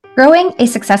Growing a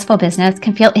successful business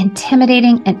can feel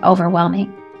intimidating and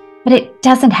overwhelming, but it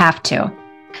doesn't have to.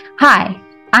 Hi,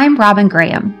 I'm Robin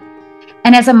Graham,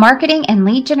 and as a marketing and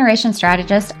lead generation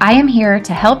strategist, I am here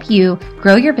to help you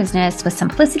grow your business with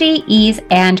simplicity, ease,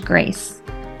 and grace.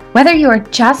 Whether you are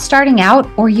just starting out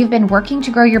or you've been working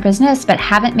to grow your business but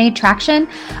haven't made traction,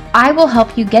 I will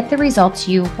help you get the results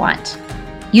you want.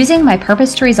 Using my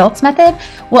purpose to results method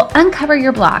will uncover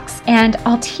your blocks, and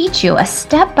I'll teach you a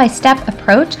step-by-step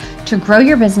approach to grow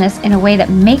your business in a way that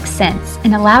makes sense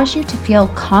and allows you to feel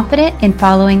confident in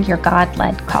following your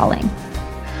God-led calling.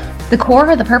 The core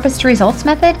of the purpose to results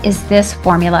method is this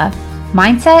formula: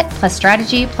 mindset plus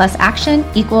strategy plus action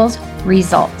equals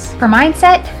results. For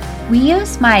mindset, we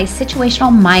use my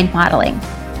situational mind modeling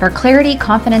for clarity,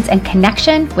 confidence, and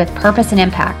connection with purpose and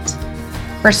impact.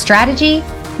 For strategy,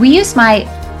 we use my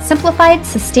simplified,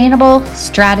 sustainable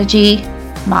strategy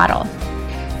model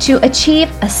to achieve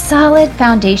a solid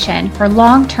foundation for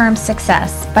long-term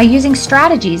success by using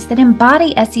strategies that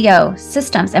embody SEO,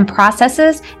 systems, and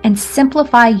processes and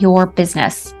simplify your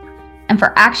business. And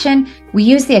for action, we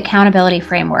use the accountability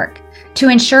framework to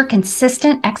ensure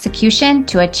consistent execution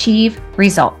to achieve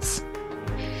results.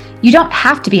 You don't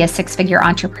have to be a six-figure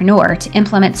entrepreneur to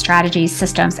implement strategies,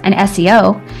 systems, and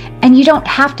SEO, and you don't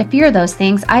have to fear those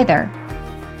things either.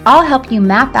 I'll help you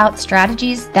map out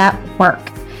strategies that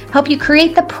work, help you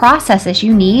create the processes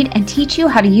you need, and teach you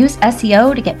how to use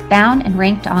SEO to get found and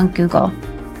ranked on Google.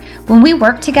 When we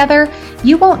work together,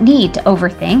 you won't need to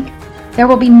overthink. There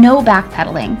will be no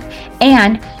backpedaling,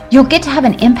 and you'll get to have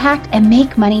an impact and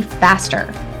make money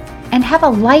faster and have a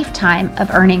lifetime of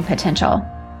earning potential.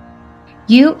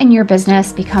 You and your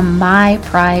business become my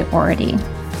priority.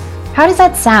 How does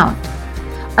that sound?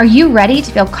 Are you ready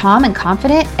to feel calm and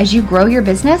confident as you grow your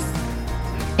business?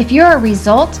 If you're a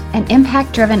result and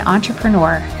impact-driven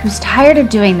entrepreneur who's tired of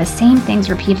doing the same things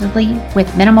repeatedly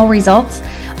with minimal results,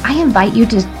 I invite you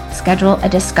to schedule a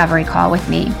discovery call with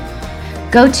me.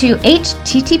 Go to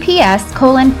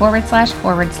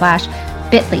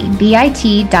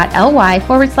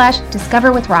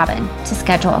https://bit.ly/discover-with-Robin to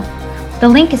schedule. The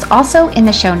link is also in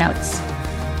the show notes.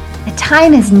 The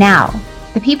time is now.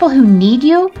 The people who need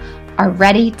you are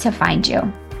ready to find you.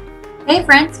 Hey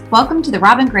friends, welcome to the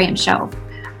Robin Graham Show.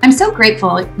 I'm so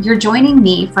grateful you're joining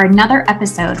me for another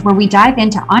episode where we dive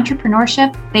into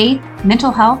entrepreneurship, faith,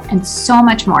 mental health, and so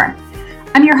much more.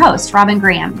 I'm your host, Robin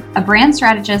Graham, a brand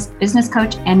strategist, business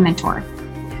coach, and mentor.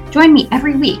 Join me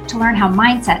every week to learn how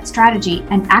mindset, strategy,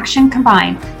 and action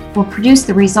combined will produce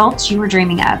the results you are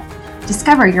dreaming of.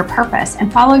 Discover your purpose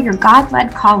and follow your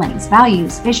God-led callings,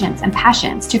 values, visions, and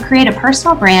passions to create a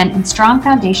personal brand and strong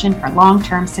foundation for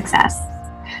long-term success.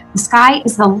 The sky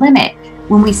is the limit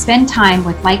when we spend time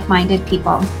with like-minded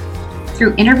people.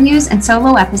 Through interviews and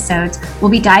solo episodes, we'll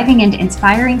be diving into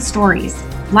inspiring stories,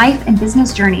 life and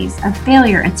business journeys of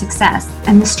failure and success,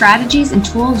 and the strategies and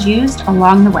tools used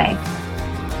along the way.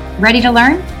 Ready to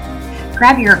learn?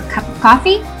 Grab your cup of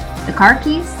coffee, the car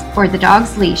keys, or the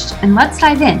dog's leash, and let's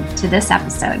dive into this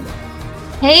episode.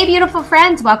 Hey, beautiful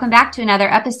friends. Welcome back to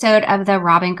another episode of the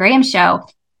Robin Graham Show.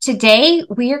 Today,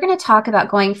 we are going to talk about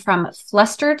going from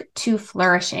flustered to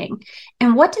flourishing.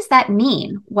 And what does that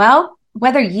mean? Well,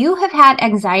 whether you have had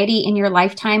anxiety in your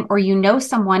lifetime or you know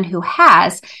someone who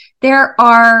has, there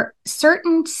are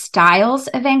certain styles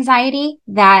of anxiety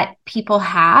that people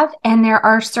have, and there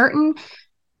are certain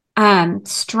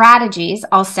strategies,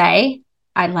 I'll say,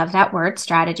 I love that word,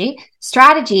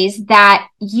 strategies that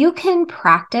you can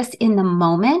practice in the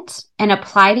moment and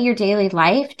apply to your daily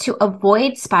life to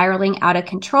avoid spiraling out of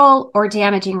control or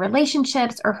damaging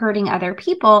relationships or hurting other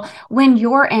people when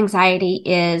your anxiety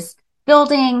is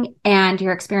building and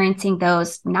you're experiencing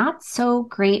those not so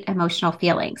great emotional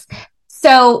feelings.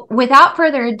 So without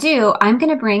further ado, I'm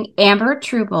going to bring Amber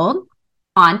Trublood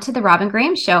onto the Robin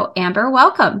Graham Show. Amber,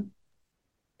 welcome.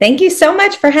 Thank you so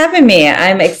much for having me.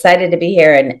 I'm excited to be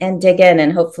here and dig in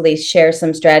and hopefully share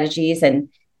some strategies and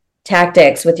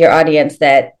tactics with your audience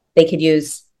that they could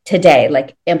use today,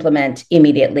 like implement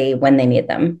immediately when they need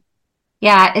them.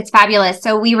 Yeah, it's fabulous.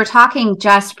 So we were talking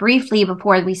just briefly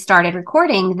before we started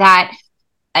recording that,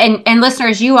 and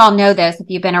listeners, you all know this if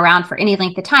you've been around for any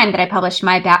length of time, that I published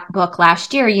my book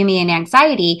last year, You, Me, and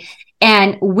Anxiety.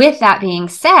 And with that being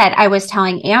said, I was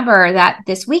telling Amber that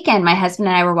this weekend, my husband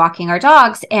and I were walking our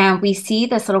dogs and we see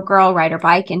this little girl ride her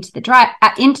bike into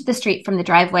the street from the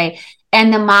driveway.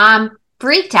 And the mom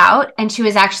freaked out and she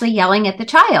was actually yelling at the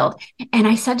child. And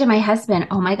I said to my husband,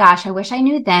 oh my gosh, I wish I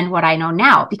knew then what I know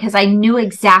now, because I knew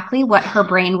exactly what her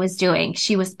brain was doing.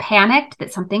 She was panicked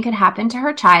that something could happen to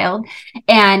her child.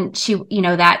 And she,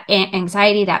 that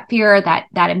anxiety, that fear,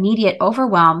 that immediate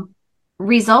overwhelm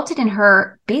resulted in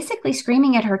her basically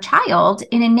screaming at her child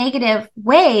in a negative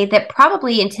way that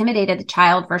probably intimidated the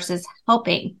child versus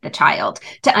helping the child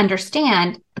to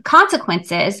understand the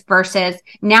consequences, versus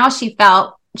now she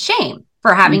felt shame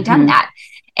for having done that.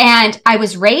 And I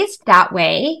was raised that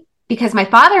way because my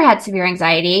father had severe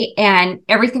anxiety and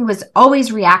everything was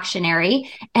always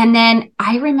reactionary. And then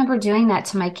I remember doing that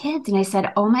to my kids. And I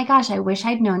said, oh my gosh, I wish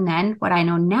I'd known then what I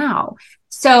know now.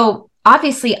 So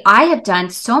obviously I have done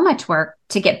so much work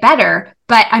to get better,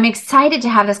 but I'm excited to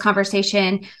have this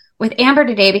conversation with Amber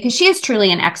today because she is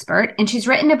truly an expert and she's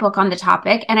written a book on the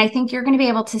topic. And I think you're going to be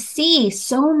able to see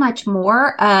so much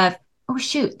more of, oh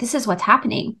shoot, this is what's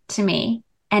happening to me.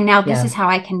 And now this is how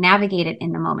I can navigate it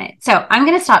in the moment. So I'm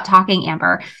going to stop talking,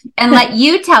 Amber, and let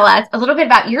you tell us a little bit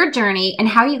about your journey and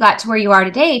how you got to where you are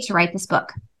today to write this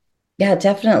book. Yeah,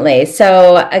 definitely.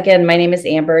 So again, my name is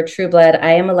Amber Trublood.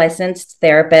 I am a licensed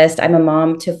therapist. I'm a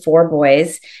mom to 4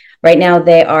 boys. Right now,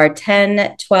 they are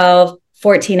 10, 12,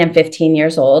 14, and 15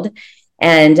 years old.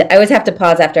 And I always have to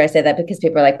pause after I say that because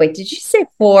people are like, wait, did you say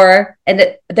 4?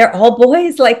 And they're all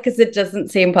boys? Like, because it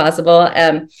doesn't seem possible.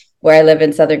 Where I live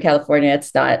in Southern California,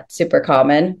 it's not super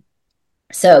common.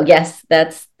 So yes,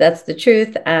 that's the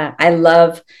truth. I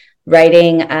love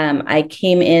writing. I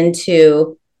came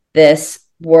into this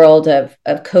world of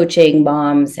coaching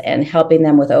moms and helping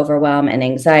them with overwhelm and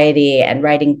anxiety and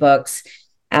writing books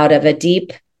out of a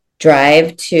deep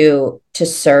drive to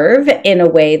serve in a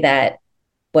way that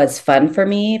was fun for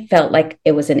me, felt like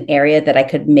it was an area that I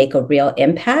could make a real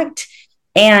impact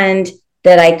and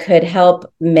that I could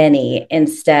help many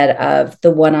instead of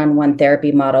the one-on-one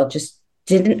therapy model.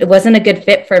 It wasn't a good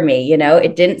fit for me.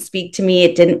 It didn't speak to me.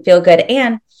 It didn't feel good.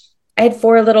 And I had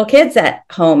 4 little kids at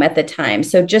home at the time.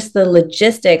 So just the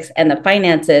logistics and the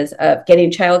finances of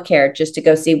getting childcare just to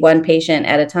go see one patient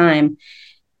at a time,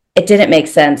 it didn't make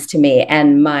sense to me.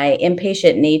 And my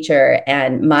impatient nature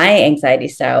and my anxiety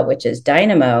style, which is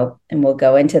dynamo, and we'll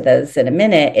go into those in a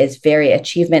minute, is very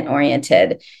achievement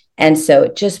oriented. And so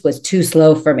it just was too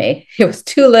slow for me. It was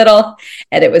too little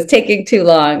and it was taking too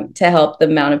long to help the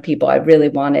amount of people I really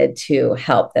wanted to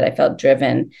help, that I felt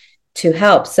driven to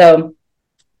help. So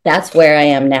that's where I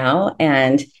am now.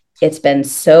 And it's been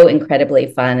so incredibly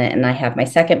fun. And I have my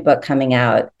second book coming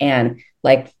out. And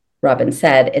like Robin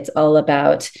said, it's all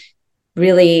about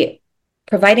really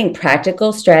providing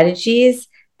practical strategies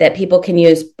that people can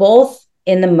use both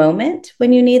in the moment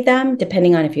when you need them,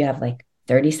 depending on if you have like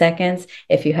 30 seconds,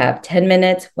 if you have 10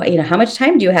 minutes, how much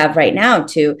time do you have right now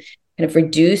to kind of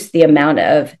reduce the amount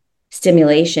of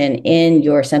stimulation in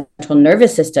your central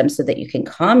nervous system so that you can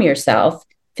calm yourself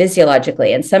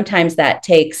physiologically. And sometimes that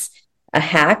takes a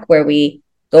hack where we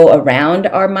go around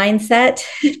our mindset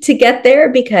to get there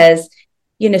because,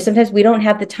 sometimes we don't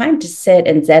have the time to sit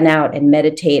and zen out and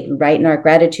meditate and write in our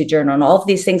gratitude journal and all of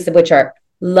these things, which are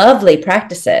lovely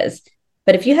practices.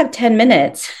 But if you have 10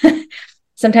 minutes,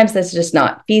 sometimes that's just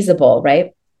not feasible,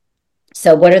 right?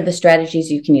 So what are the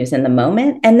strategies you can use in the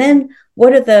moment? And then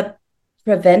what are the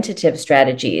preventative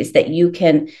strategies that you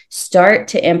can start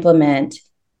to implement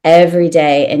every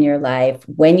day in your life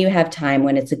when you have time,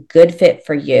 when it's a good fit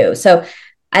for you? So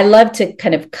I love to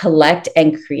kind of collect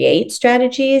and create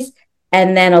strategies.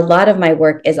 And then a lot of my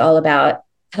work is all about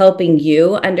helping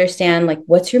you understand, like,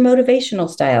 what's your motivational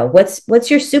style? What's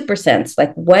your super sense?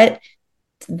 Like, what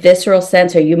visceral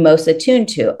sense are you most attuned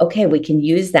to? Okay, we can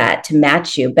use that to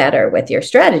match you better with your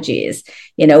strategies.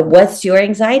 What's your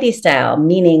anxiety style?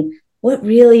 Meaning, what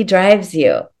really drives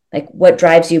you? Like, what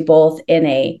drives you both in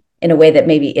a way that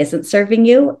maybe isn't serving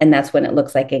you, and that's when it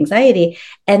looks like anxiety.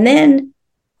 And then,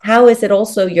 how is it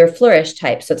also your flourish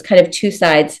type? So it's kind of 2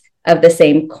 sides of the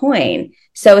same coin.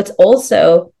 So it's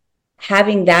also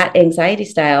having that anxiety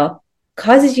style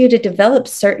causes you to develop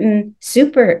certain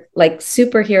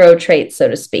superhero traits, so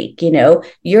to speak.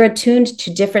 You're attuned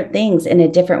to different things in a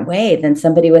different way than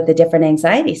somebody with a different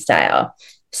anxiety style.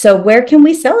 So where can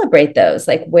we celebrate those?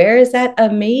 Like, where is that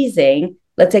amazing?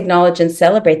 Let's acknowledge and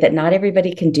celebrate that not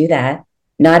everybody can do that.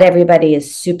 Not everybody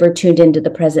is super tuned into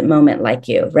the present moment like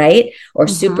you, right? Or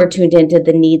super tuned into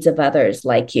the needs of others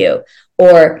like you,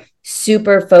 or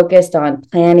super focused on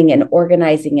planning and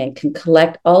organizing and can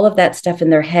collect all of that stuff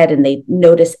in their head and they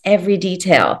notice every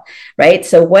detail, right?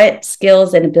 So what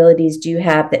skills and abilities do you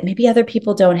have that maybe other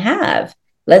people don't have?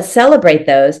 Let's celebrate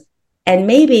those. And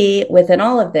maybe within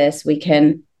all of this, we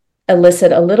can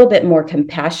elicit a little bit more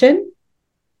compassion,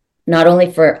 not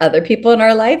only for other people in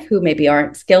our life who maybe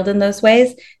aren't skilled in those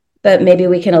ways, but maybe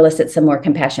we can elicit some more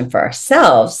compassion for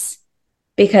ourselves.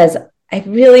 Because I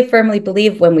really firmly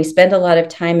believe when we spend a lot of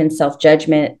time in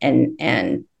self-judgment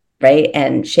and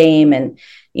shame and,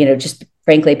 just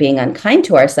frankly being unkind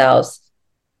to ourselves,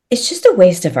 it's just a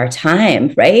waste of our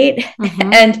time, right?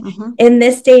 Mm-hmm, And mm-hmm. in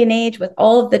this day and age, with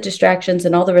all of the distractions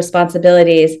and all the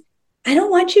responsibilities, I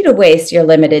don't want you to waste your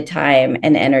limited time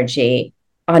and energy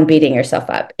on beating yourself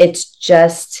up. It's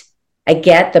just, I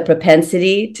get the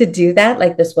propensity to do that,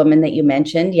 like this woman that you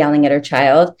mentioned yelling at her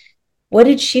child. What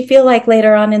did she feel like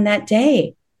later on in that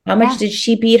day? How much Yeah. did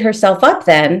she beat herself up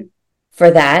then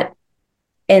for that,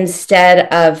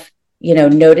 instead of,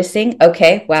 noticing,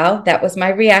 okay, wow, that was my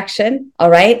reaction. All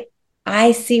right.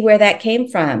 I see where that came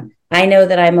from. I know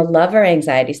that I'm a lover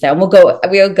anxiety style. And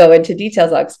we'll go into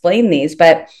details. I'll explain these,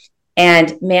 but,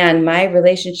 and man, my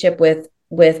relationship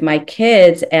with my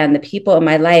kids and the people in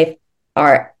my life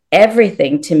are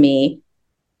everything to me,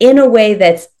 in a way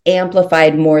that's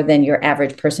amplified more than your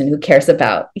average person who cares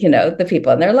about, the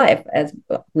people in their life, as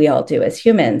we all do as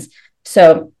humans.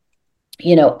 So,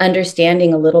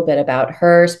 understanding a little bit about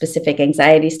her specific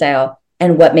anxiety style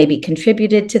and what maybe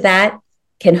contributed to that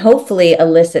can hopefully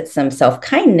elicit some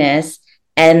self-kindness.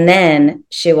 And then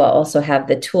she will also have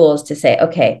the tools to say,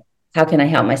 okay, how can I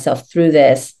help myself through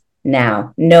this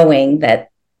now, knowing that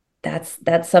that's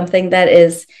something that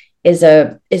is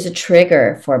a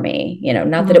trigger for me,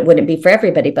 not that Mm-hmm. it wouldn't be for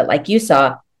everybody, but like you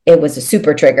saw, it was a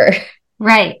super trigger.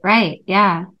 Right, right.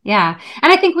 Yeah, yeah.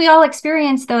 And I think we all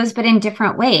experience those, but in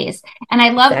different ways. And I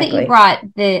love that you Exactly.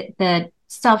 brought the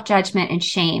self-judgment and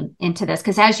shame into this,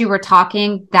 because as you were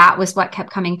talking, that was what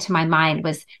kept coming to my mind,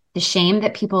 was the shame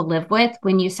that people live with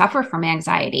when you suffer from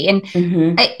anxiety. And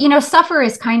Mm-hmm. suffer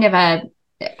is kind of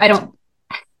I don't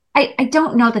I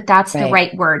don't know that that's the Right.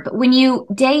 right word, but when you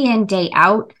day in, day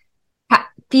out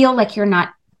feel like you're not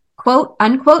quote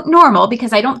unquote normal,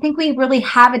 because I don't think we really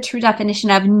have a true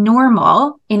definition of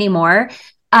normal anymore.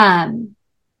 Um,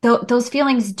 those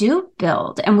feelings do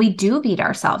build and we do beat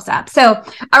ourselves up. So,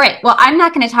 all right. Well, I'm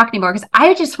not going to talk anymore because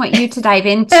I just want you to dive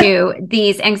into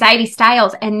these anxiety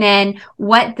styles and then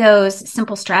what those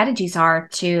simple strategies are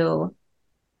to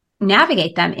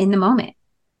navigate them in the moment.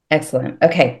 Excellent.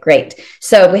 Okay, great.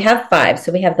 So we have five.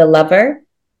 So we have the lover,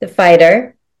 the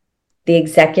fighter, the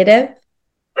executive,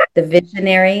 the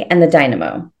visionary, and the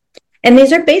dynamo. And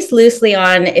these are based loosely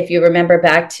on, if you remember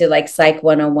back to like Psych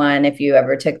 101, if you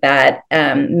ever took that,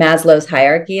 Maslow's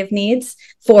hierarchy of needs.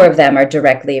 Four of them are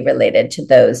directly related to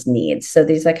those needs. So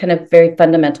these are kind of very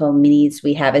fundamental needs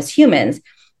we have as humans.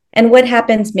 And what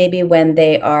happens maybe when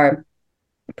they are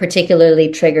particularly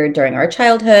triggered during our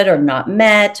childhood or not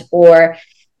met, or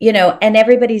and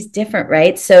everybody's different,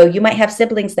 right? So you might have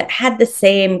siblings that had the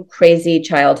same crazy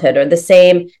childhood or the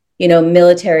same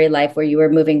military life where you were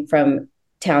moving from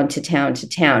town to town to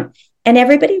town, and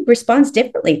everybody responds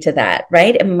differently to that,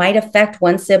 right? It might affect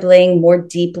one sibling more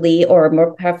deeply or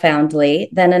more profoundly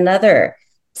than another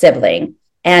sibling,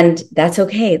 and that's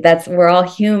okay. We're all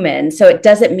human. So it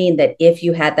doesn't mean that if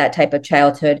you had that type of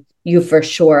childhood, you for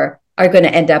sure are going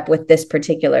to end up with this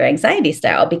particular anxiety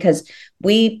style, because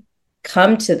we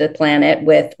come to the planet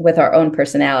with our own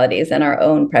personalities and our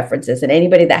own preferences. And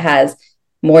anybody that has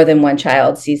more than one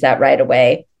child sees that right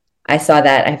away. I saw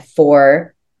that. I have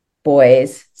four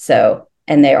boys,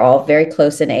 and they're all very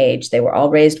close in age. They were all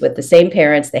raised with the same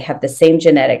parents. They have the same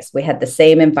genetics. We had the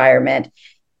same environment,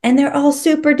 and they're all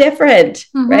super different,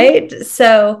 Mm-hmm. right?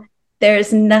 So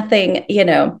there's nothing,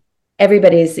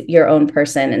 everybody's your own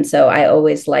person. And so I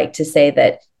always like to say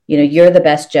that, you're the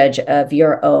best judge of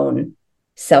your own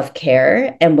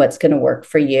self-care and what's going to work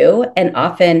for you. And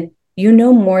often,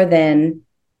 more than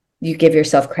you give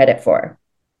yourself credit for.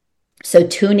 So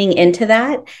tuning into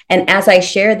that. And as I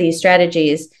share these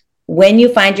strategies, when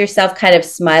you find yourself kind of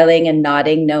smiling and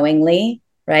nodding knowingly,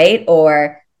 right?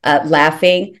 Or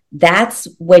laughing, that's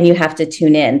when you have to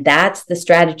tune in. That's the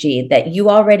strategy that you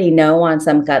already know on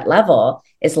some gut level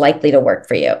is likely to work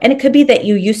for you. And it could be that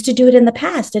you used to do it in the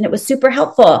past and it was super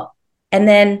helpful. And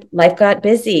then life got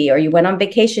busy, or you went on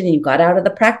vacation and you got out of the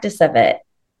practice of it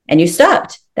and you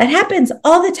stopped. That happens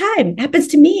all the time. It happens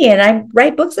to me. And I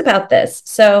write books about this.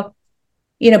 So,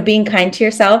 being kind to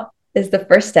yourself is the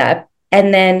first step.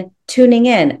 And then tuning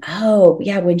in. Oh,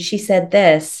 yeah, when she said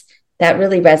this, that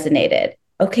really resonated.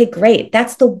 Okay, great.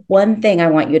 That's the one thing I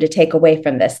want you to take away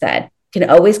from this then. You can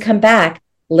always come back,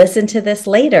 listen to this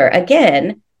later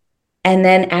again, and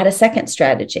then add a second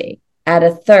strategy, add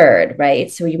a third, right?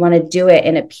 So you want to do it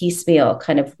in a piecemeal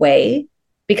kind of way,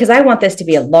 because I want this to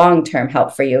be a long-term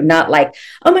help for you, not like,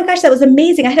 oh my gosh, that was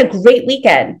amazing. I had a great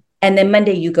weekend. And then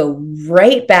Monday you go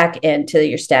right back into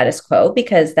your status quo,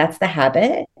 because that's the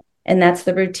habit and that's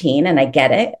the routine. And I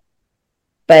get it.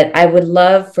 But I would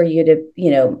love for you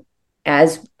to,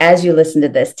 as you listen to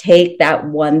this, take that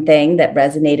one thing that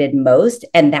resonated most,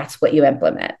 and that's what you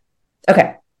implement.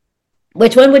 Okay.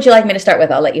 Which one would you like me to start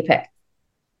with? I'll let you pick.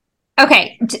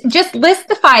 Okay. Just list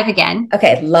the 5 again.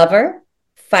 Okay. Lover,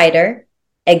 fighter,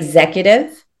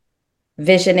 executive,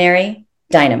 visionary,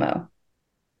 dynamo.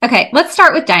 Okay. Let's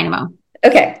start with dynamo.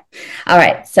 Okay. All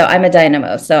right. So I'm a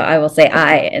dynamo. So I will say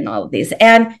I in all of these.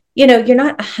 And, you're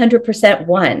not 100%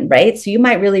 one, right? So you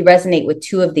might really resonate with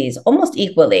 2 of these almost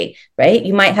equally, right?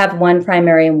 You might have one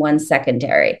primary and one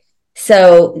secondary.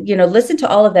 So, listen to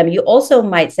all of them. You also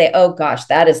might say, oh gosh,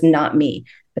 that is not me,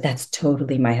 but that's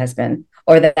totally my husband,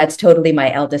 or that's totally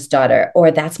my eldest daughter,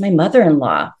 or that's my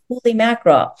mother-in-law. Holy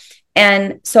mackerel.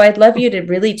 And so I'd love you to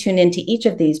really tune into each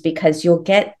of these because you'll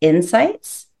get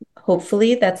insights.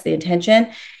 Hopefully that's the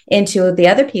intention into the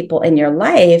other people in your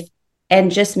life. And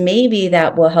just maybe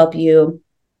that will help you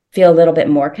feel a little bit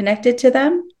more connected to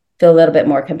them, feel a little bit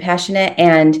more compassionate,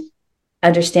 and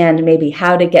understand maybe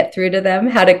how to get through to them,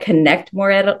 how to connect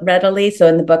more readily. So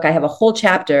in the book, I have a whole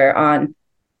chapter on,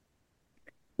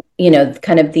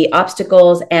 kind of the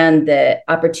obstacles and the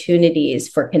opportunities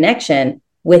for connection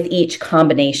with each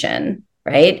combination,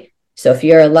 right? So if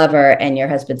you're a lover and your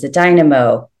husband's a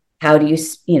dynamo, how do you,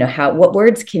 what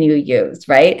words can you use,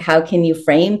 right? How can you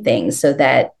frame things so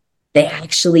that they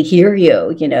actually hear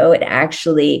you, it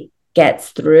actually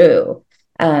gets through.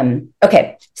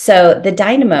 Okay. So the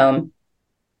dynamo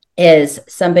is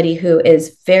somebody who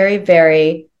is very,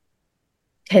 very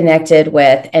connected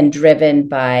with and driven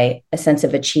by a sense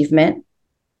of achievement,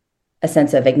 a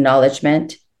sense of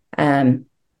acknowledgement.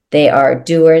 They are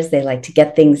doers. They like to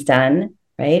get things done,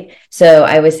 right? So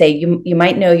I would say you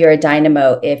might know you're a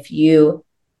dynamo if you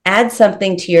add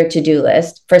something to your to-do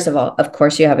list. First of all, of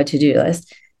course, you have a to-do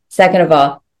list. Second of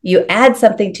all, you add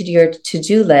something to your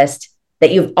to-do list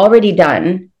that you've already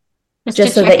done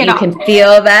just so that you can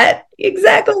feel that.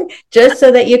 Exactly. Just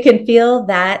so that you can feel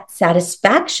that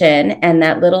satisfaction and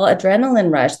that little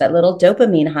adrenaline rush, that little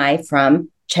dopamine high from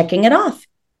checking it off.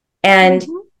 And,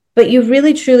 but you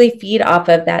really truly feed off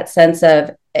of that sense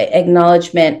of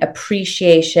acknowledgement,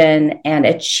 appreciation, and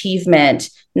achievement,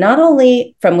 not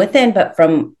only from within, but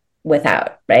from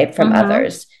without, right? From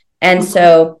others. And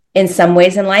so in some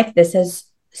ways in life, this has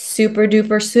super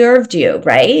duper served you,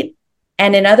 right?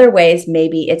 And in other ways,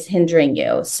 maybe it's hindering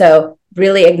you. So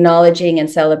really acknowledging and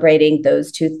celebrating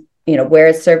those 2, where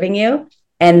it's serving you,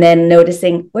 and then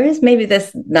noticing where is maybe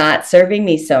this not serving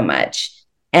me so much,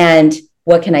 and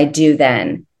what can I do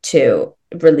then to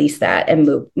release that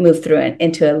and move through it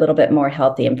into a little bit more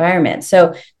healthy environment.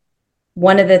 So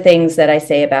one of the things that I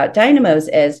say about dynamos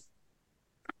is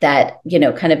that,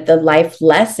 kind of the life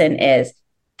lesson is,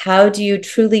 how do you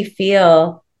truly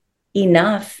feel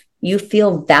enough? You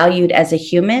feel valued as a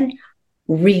human,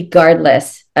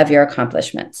 regardless of your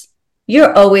accomplishments.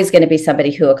 You're always going to be somebody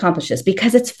who accomplishes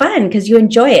because it's fun, because you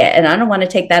enjoy it. And I don't want to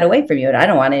take that away from you. And I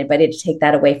don't want anybody to take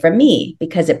that away from me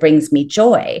because it brings me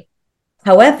joy.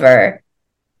 However,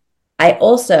 I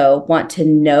also want to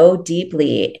know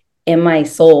deeply in my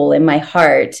soul, in my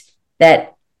heart,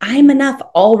 that I'm enough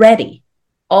already,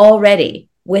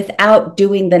 without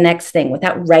doing the next thing,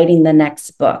 without writing the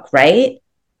next book, right?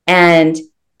 And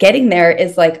getting there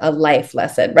is like a life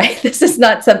lesson, right? This is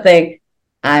not something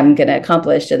I'm going to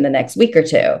accomplish in the next week or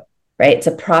 2, right? It's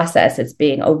a process. It's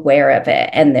being aware of it.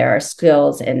 And there are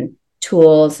skills and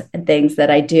tools and things that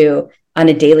I do on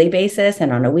a daily basis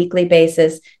and on a weekly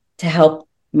basis to help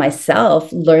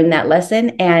myself learn that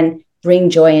lesson and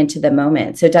bring joy into the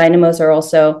moment. So dynamos are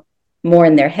also more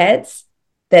in their heads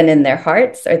than in their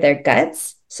hearts or their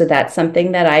guts. So that's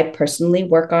something that I personally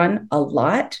work on a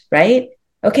lot, right?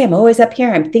 Okay, I'm always up here.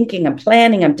 I'm thinking, I'm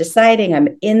planning, I'm deciding,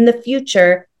 I'm in the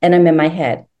future, and I'm in my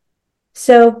head.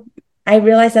 So I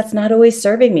realize that's not always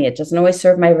serving me. It doesn't always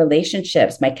serve my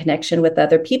relationships, my connection with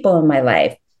other people in my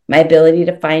life, my ability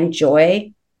to find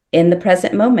joy in the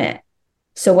present moment.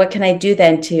 So what can I do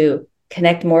then to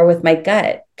connect more with my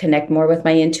gut, connect more with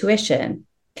my intuition,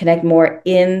 connect more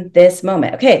in this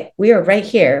moment? Okay, we are right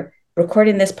here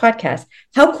recording this podcast.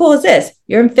 How cool is this?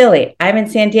 You're in Philly. I'm in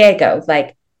San Diego.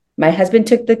 Like, my husband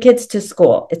took the kids to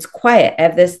school. It's quiet. I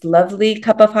have this lovely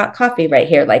cup of hot coffee right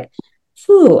here. Like,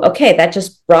 whew, okay, that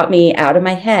just brought me out of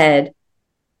my head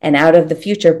and out of the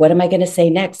future. What am I going to say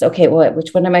next? Okay,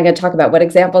 which one am I going to talk about? What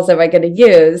examples am I going to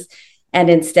use? And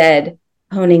instead,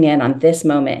 honing in on this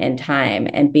moment in time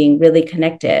and being really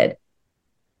connected.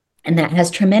 And that has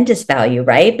tremendous value,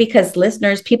 right? Because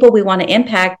listeners, people we want to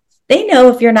impact, they know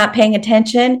if you're not paying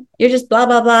attention, you're just blah,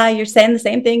 blah, blah. You're saying the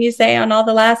same thing you say on all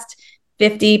the last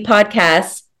 50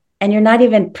 podcasts, and you're not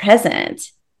even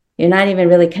present. You're not even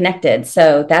really connected.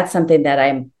 So that's something that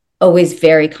I'm always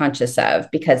very conscious of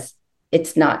because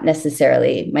it's not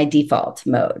necessarily my default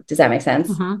mode. Does that make sense?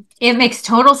 Mm-hmm. It makes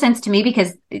total sense to me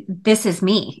because this is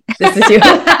me. This is you.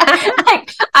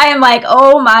 I am like,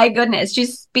 oh my goodness,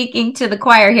 she's speaking to the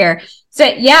choir here. So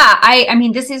yeah, I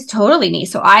mean, this is totally me.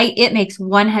 So it makes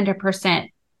 100%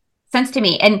 sense to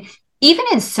me. And even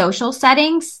in social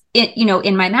settings,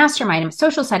 in my mastermind, in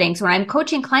social settings, when I'm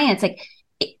coaching clients, like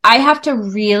I have to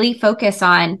really focus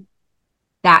on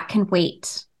that can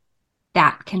wait.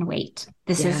 That can wait.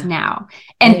 This is now,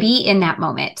 and be in that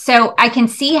moment. So I can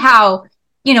see how,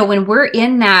 when we're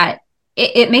in that,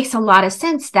 it makes a lot of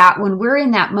sense that when we're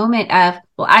in that moment of,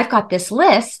 well, I've got this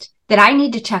list that I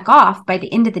need to check off by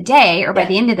the end of the day or by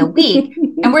the end of the week.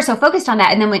 And we're so focused on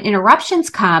that. And then when interruptions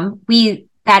come,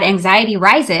 that anxiety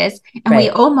rises and we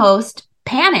almost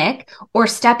panic or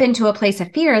step into a place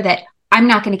of fear that I'm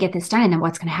not going to get this done. And then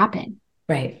what's going to happen?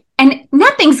 Right. And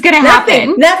nothing's going to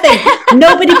happen. Nothing.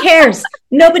 Nobody cares.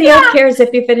 Nobody else cares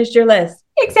if you finished your list.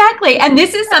 Exactly. And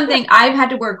this is something I've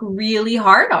had to work really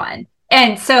hard on.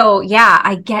 And so,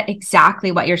 I get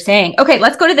exactly what you're saying. Okay,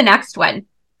 let's go to the next one.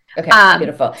 Okay,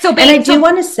 beautiful. And I do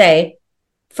want to say,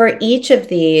 for each of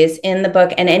these in the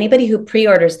book, and anybody who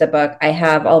pre-orders the book, I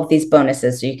have all of these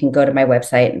bonuses. So you can go to my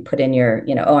website and put in your,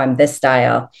 I'm this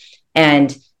style.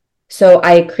 And so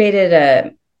I created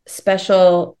a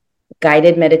special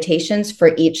guided meditations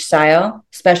for each style,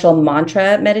 special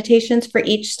mantra meditations for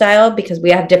each style, because we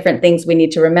have different things we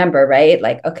need to remember, right?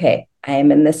 Like, okay, I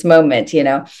am in this moment,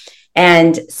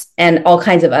 and all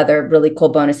kinds of other really cool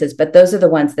bonuses. But those are the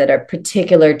ones that are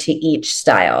particular to each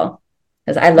style,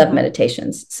 because I love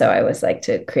meditations. So I always like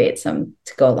to create some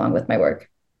to go along with my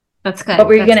work. That's good. What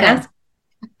were you going to ask?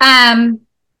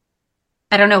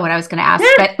 I don't know what I was going to ask,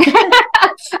 but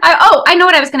I know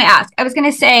what I was going to ask. I was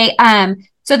going to say,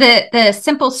 so the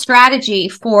simple strategy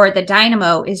for the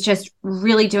dynamo is just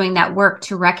really doing that work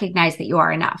to recognize that you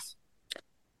are enough.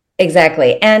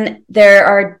 Exactly. And there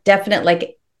are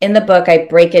definite, in the book, I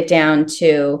break it down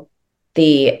to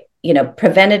the,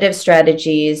 preventative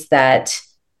strategies that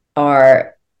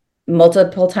are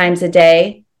multiple times a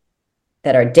day,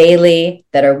 that are daily,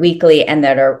 that are weekly, and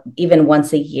that are even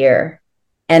once a year.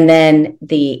 And then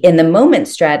the in the moment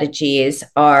strategies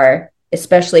are,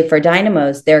 especially for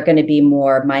dynamos, they're going to be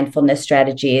more mindfulness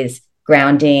strategies,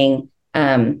 grounding,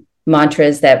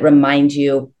 mantras that remind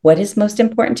you, what is most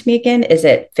important to me again? Is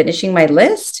it finishing my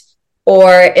list?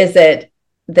 Or is it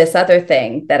this other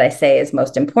thing that I say is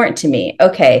most important to me?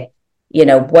 Okay,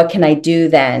 what can I do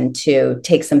then to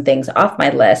take some things off my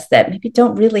list that maybe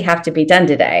don't really have to be done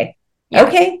today? Yeah.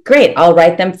 Okay, great. I'll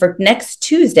write them for next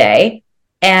Tuesday.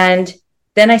 And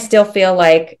then I still feel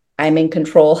like I'm in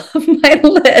control of my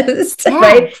list,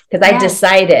 right? Because I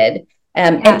decided,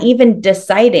 and even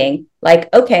deciding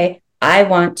okay, I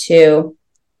want to,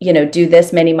 do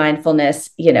this many mindfulness,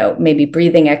 maybe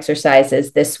breathing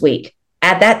exercises this week.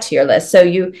 Add that to your list. So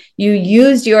you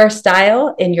use your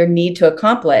style and your need to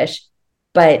accomplish,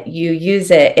 but you use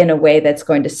it in a way that's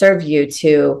going to serve you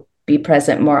to be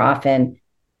present more often,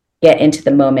 get into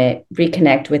the moment,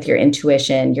 reconnect with your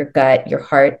intuition, your gut, your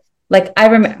heart.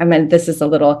 This is a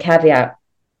little caveat.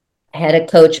 I had a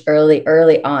coach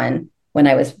early on when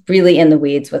I was really in the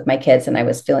weeds with my kids, and I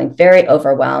was feeling very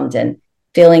overwhelmed and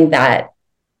feeling that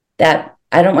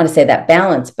I don't want to say that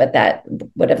balance, but that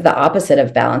whatever the opposite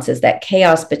of balance is, that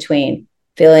chaos between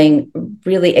feeling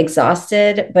really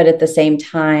exhausted, but at the same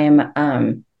time,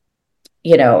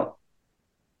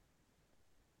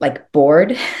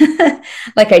 bored,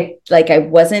 I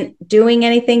wasn't doing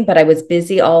anything, but I was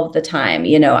busy all of the time.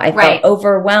 I felt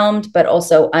overwhelmed, but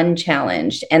also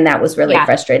unchallenged. And that was really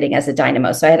frustrating as a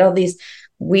dynamo. So I had all these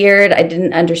I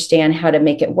didn't understand how to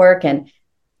make it work. And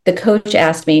the coach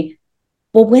asked me,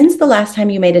 well, when's the last time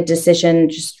you made a decision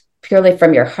just purely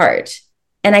from your heart?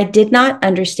 And I did not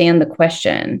understand the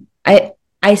question.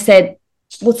 I said,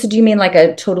 well, so do you mean like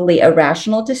a totally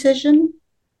irrational decision?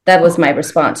 That was my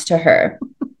response to her.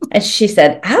 And she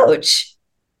said, ouch.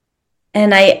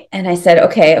 And I said,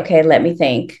 okay, let me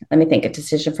think a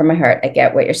decision from my heart. I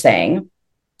get what you're saying.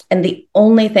 And the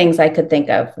only things I could think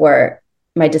of were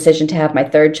my decision to have my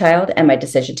third child and my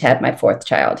decision to have my fourth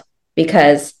child,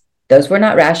 because those were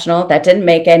not rational. That didn't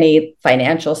make any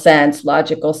financial sense,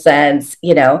 logical sense.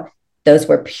 Those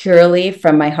were purely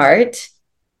from my heart.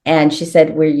 And she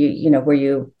said, were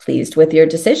you pleased with your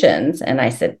decisions? And I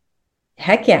said,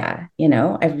 heck yeah.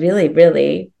 I really,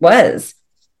 really was.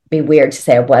 It'd be weird to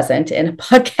say I wasn't in a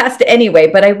podcast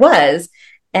anyway, but I was.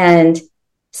 And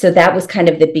so that was kind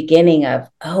of the beginning of,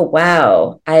 oh,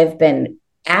 wow, I've been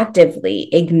actively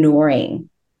ignoring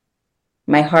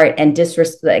my heart and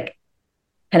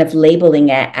kind of labeling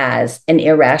it as an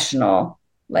irrational,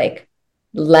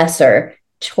 lesser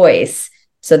choice.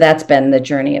 So that's been the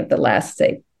journey of the last,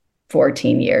 say,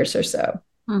 14 years or so.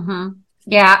 Mm-hmm.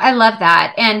 Yeah, I love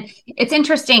that. And it's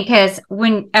interesting because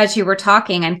as you were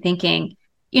talking, I'm thinking,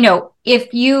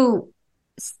 if you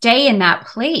stay in that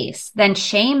place, then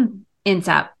shame ends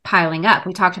up piling up.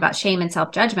 We talked about shame and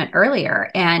self-judgment earlier.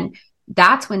 And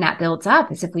that's when that builds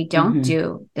up, is if we don't Mm-hmm.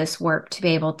 do this work to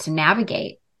be able to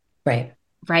navigate. Right.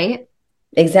 Right.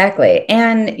 Exactly.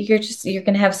 And you're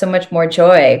going to have so much more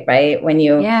joy, right?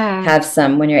 Yeah.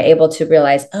 When you're able to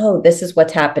realize, oh, this is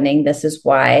what's happening. This is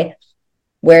why.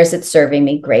 Where is it serving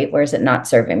me? Great. Where is it not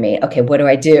serving me? Okay. What do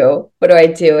I do? What do I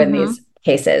do in Mm-hmm. these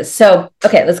cases? So,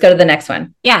 okay, let's go to the next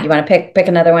one. Yeah. You want to pick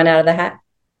another one out of the hat?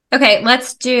 Okay.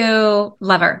 Let's do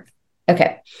lover.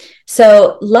 Okay.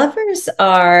 So lovers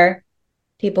are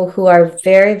people who are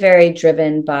very, very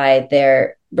driven by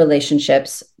their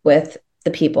relationships with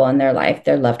the people in their life,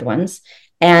 their loved ones.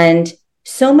 And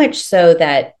so much so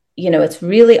that, it's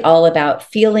really all about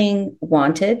feeling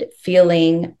wanted,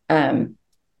 feeling a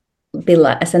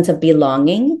sense of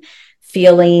belonging,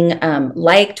 feeling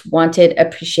liked, wanted,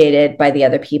 appreciated by the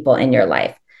other people in your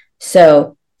life.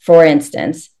 So, for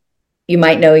instance, you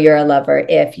might know you're a lover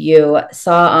if you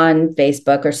saw on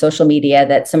Facebook or social media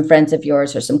that some friends of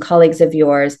yours or some colleagues of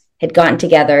yours had gotten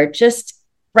together just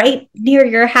right near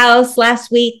your house last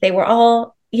week. They were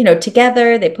all,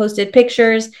 together, they posted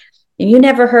pictures, and you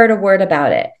never heard a word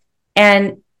about it.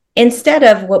 And instead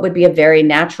of what would be a very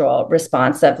natural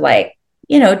response of like,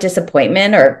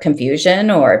 disappointment or confusion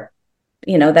or,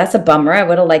 that's a bummer, I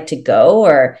would have liked to go,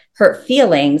 or hurt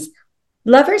feelings,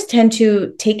 lovers tend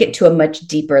to take it to a much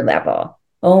deeper level.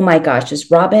 Oh my gosh,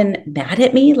 is Robin mad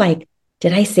at me? Like,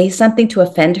 did I say something to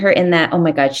offend her in that? Oh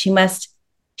my God, she must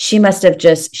have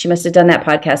done that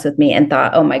podcast with me and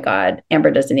thought, oh my God,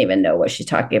 Amber doesn't even know what she's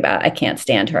talking about. I can't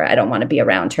stand her. I don't want to be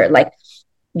around her. Like,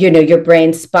 your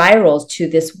brain spirals to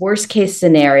this worst case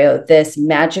scenario, this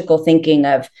magical thinking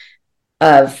of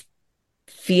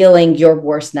feeling your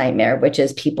worst nightmare, which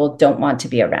is people don't want to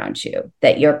be around you,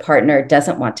 that your partner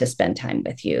doesn't want to spend time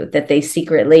with you, that they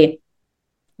secretly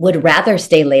would rather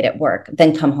stay late at work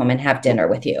than come home and have dinner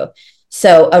with you.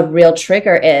 So a real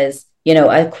trigger is,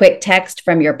 a quick text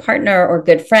from your partner or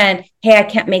good friend. Hey, I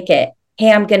can't make it.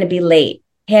 Hey, I'm going to be late.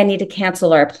 Hey, I need to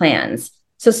cancel our plans.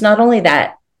 So it's not only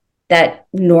that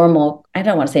normal, I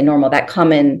don't want to say normal, that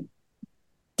common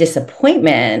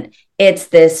disappointment, it's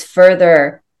this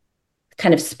further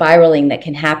kind of spiraling that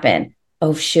can happen.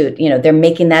 Oh, shoot, they're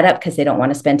making that up because they don't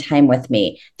want to spend time with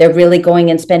me. They're really going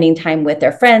and spending time with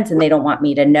their friends and they don't want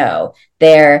me to know.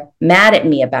 They're mad at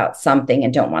me about something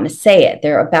and don't want to say it.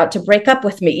 They're about to break up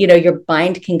with me. Your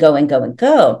mind can go and go and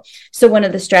go. So one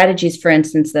of the strategies, for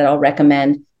instance, that I'll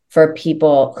recommend for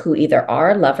people who either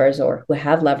are lovers or who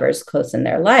have lovers close in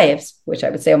their lives, which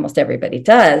I would say almost everybody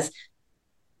does,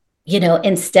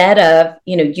 instead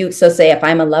of, so say if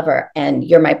I'm a lover and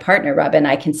you're my partner, Robin,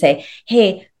 I can say,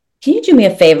 hey, can you do me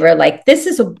a favor? Like,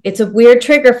 it's a weird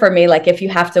trigger for me. Like, if you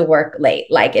have to work late,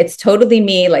 like, it's totally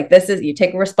me. Like, you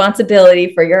take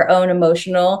responsibility for your own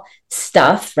emotional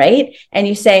stuff, right? And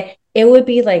you say, it would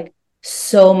be like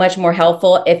so much more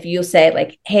helpful if you say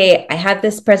like, hey, I have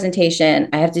this presentation.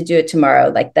 I have to do it tomorrow.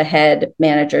 Like, the head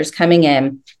manager's coming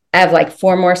in. I have like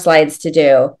 4 more slides to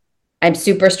do. I'm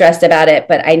super stressed about it,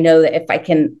 but I know that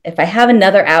if I have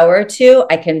another hour or two,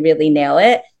 I can really nail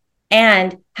it.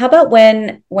 And how about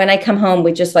when I come home,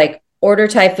 we just like order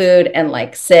Thai food and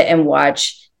like sit and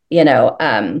watch,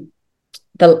 Ted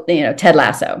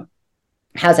Lasso.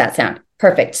 How's that sound?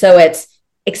 Perfect. So it's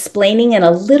explaining in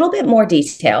a little bit more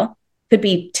detail, could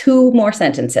be 2 more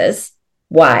sentences,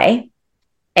 why,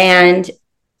 and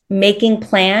making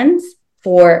plans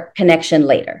for connection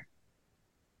later.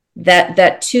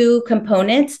 That 2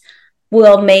 components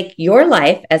will make your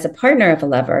life as a partner of a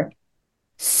lover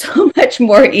so much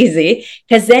more easy,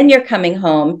 because then you're coming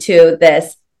home to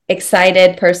this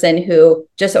excited person who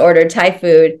just ordered Thai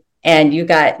food and you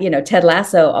got, Ted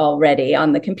Lasso already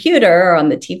on the computer or on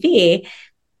the TV,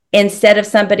 instead of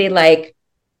somebody like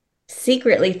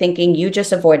secretly thinking you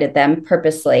just avoided them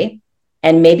purposely.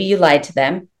 And maybe you lied to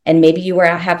them. And maybe you were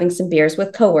out having some beers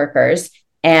with coworkers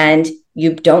and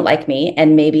you don't like me.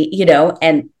 And maybe,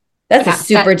 and that's a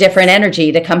super different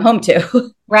energy to come home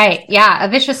to. Right. Yeah. A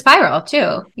vicious spiral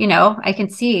too. I can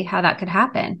see how that could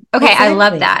happen. Okay. Exactly. I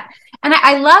love that. And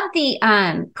I love the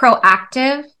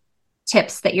proactive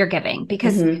tips that you're giving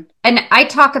because, and I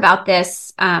talk about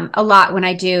this a lot when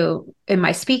I do in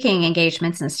my speaking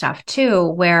engagements and stuff too,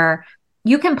 where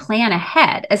you can plan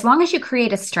ahead. As long as you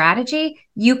create a strategy,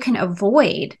 you can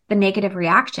avoid the negative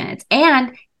reactions.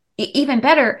 And even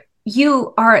better,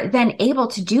 you are then able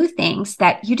to do things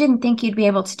that you didn't think you'd be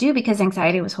able to do because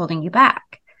anxiety was holding you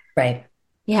back. Right.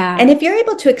 Yeah. And if you're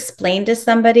able to explain to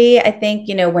somebody, I think,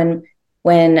 when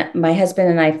when my husband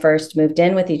and I first moved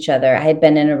in with each other, I had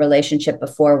been in a relationship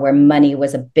before where money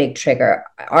was a big trigger.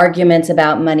 Arguments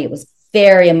about money was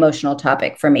very emotional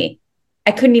topic for me.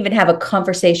 I couldn't even have a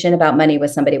conversation about money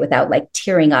with somebody without like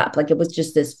tearing up. Like it was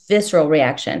just this visceral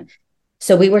reaction.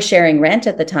 So we were sharing rent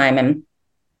at the time,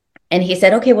 and he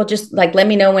said, "Okay, well, just like let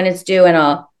me know when it's due and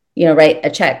I'll, write a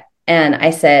check." And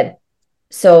I said,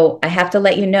 "So I have to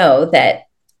let you know that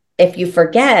if you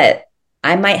forget,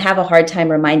 I might have a hard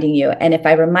time reminding you. And if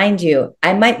I remind you,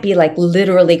 I might be like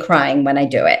literally crying when I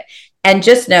do it. And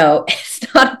just know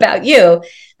it's not about you.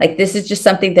 Like, this is just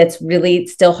something that's really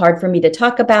still hard for me to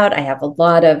talk about. I have a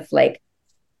lot of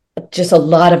just a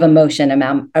lot of emotion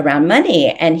around money."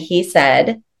 And he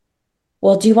said,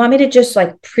 "Well, do you want me to just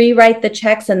like pre-write the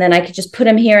checks and then I could just put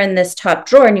them here in this top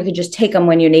drawer and you could just take them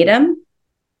when you need them?"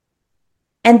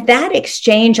 And that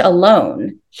exchange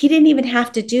alone, he didn't even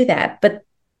have to do that. But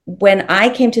when I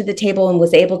came to the table and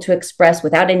was able to express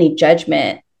without any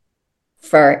judgment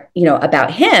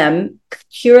about him,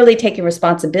 purely taking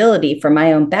responsibility for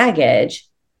my own baggage,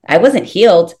 I wasn't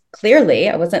healed. Clearly,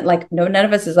 I wasn't like, none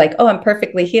of us is like, "Oh, I'm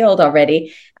perfectly healed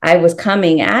already." I was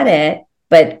coming at it,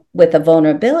 but with a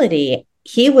vulnerability.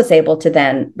 He was able to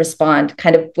then respond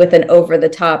kind of with an over the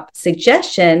top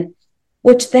suggestion,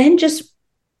 which then just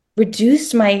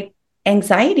reduced my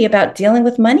anxiety about dealing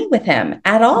with money with him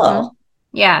at all. Mm-hmm.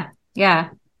 Yeah. Yeah.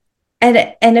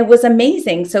 And it was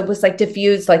amazing. So it was like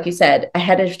diffused, like you said,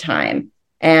 ahead of time.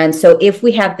 And so if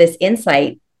we have this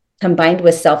insight combined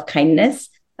with self-kindness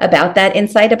about that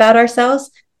insight about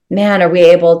ourselves, man, are we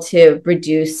able to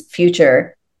reduce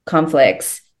future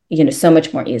conflicts, so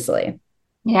much more easily.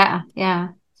 Yeah. Yeah.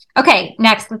 Okay.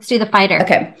 Next, let's do the fighter.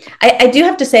 Okay. I do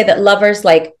have to say that lovers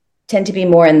tend to be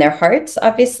more in their hearts,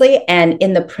 obviously, and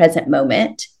in the present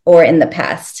moment or in the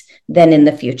past than in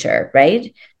the future,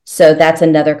 right? So that's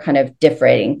another kind of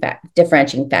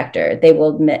differentiating factor. They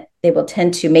will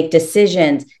tend to make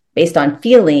decisions based on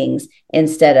feelings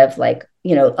instead of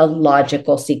a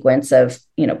logical sequence of,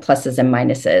 pluses and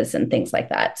minuses and things like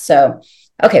that. So,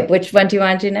 okay, which one do you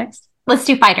want to do next? Let's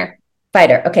do fighter.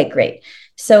 Fighter. Okay, great.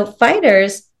 So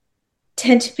fighters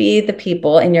tend to be the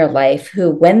people in your life who,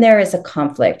 when there is a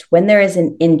conflict, when there is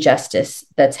an injustice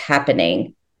that's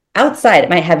happening outside, it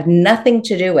might have nothing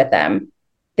to do with them,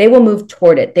 they will move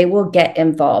toward it. They will get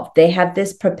involved. They have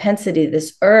this propensity,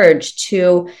 this urge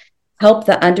to help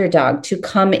the underdog, to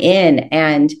come in,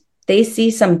 and they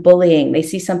see some bullying. They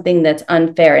see something that's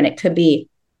unfair, and it could be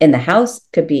in the house,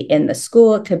 could be in the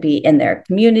school, it could be in their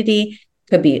community,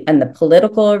 could be in the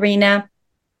political arena.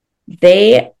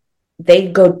 They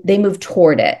move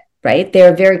toward it, right?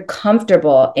 They're very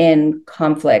comfortable in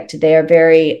conflict. They are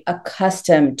very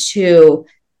accustomed to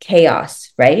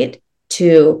chaos, right?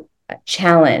 To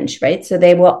challenge, right? So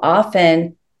they will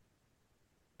often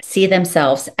see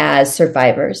themselves as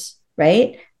survivors,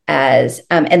 right?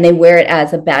 And they wear it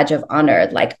as a badge of honor.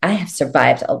 Like, I have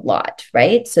survived a lot,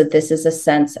 right? So this is a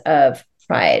sense of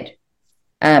pride,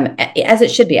 as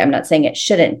it should be. I'm not saying it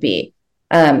shouldn't be.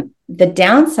 The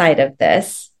downside of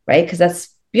this, right? Because that's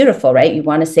beautiful, right? You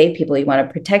want to save people, you want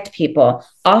to protect people.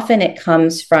 Often it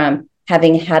comes from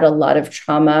having had a lot of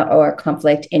trauma or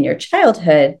conflict in your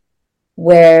childhood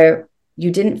where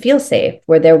you didn't feel safe,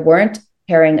 where there weren't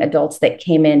caring adults that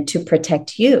came in to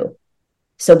protect you.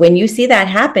 So when you see that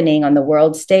happening on the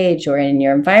world stage or in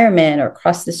your environment or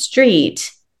across the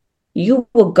street, you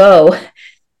will go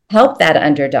help that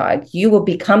underdog. You will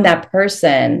become that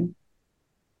person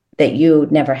that you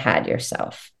never had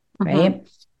yourself, right? Mm-hmm.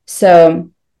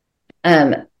 So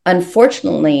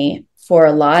unfortunately, for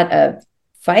a lot of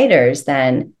fighters,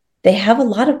 then they have a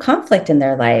lot of conflict in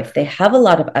their life. They have a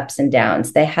lot of ups and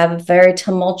downs. They have a very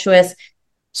tumultuous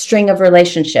string of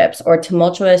relationships, or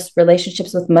tumultuous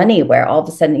relationships with money, where all of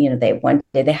a sudden, one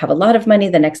day they have a lot of money,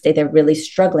 the next day they're really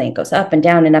struggling. It goes up and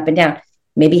down and up and down.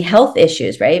 Maybe health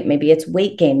issues, right? Maybe it's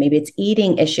weight gain, maybe it's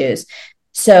eating issues.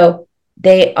 So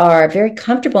they are very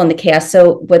comfortable in the chaos.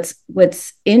 So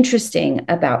what's interesting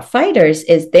about fighters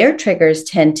is their triggers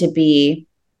tend to be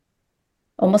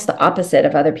almost the opposite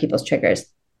of other people's triggers.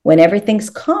 When everything's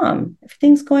calm,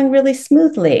 everything's going really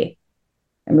smoothly,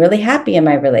 I'm really happy in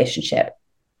my relationship,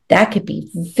 that could be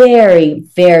very,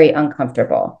 very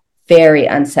uncomfortable, very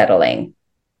unsettling.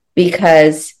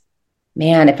 Because,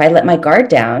 man, if I let my guard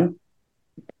down,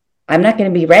 I'm not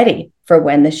going to be ready for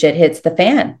when the shit hits the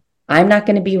fan. I'm not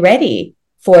going to be ready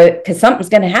because something's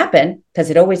going to happen, because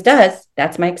it always does.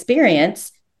 That's my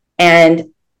experience.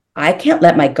 And I can't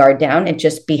let my guard down and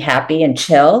just be happy and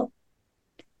chill.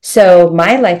 So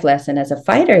my life lesson as a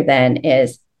fighter then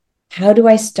is, how do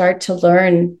I start to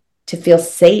learn to feel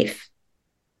safe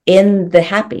in the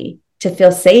happy, to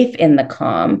feel safe in the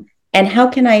calm? And how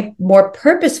can I more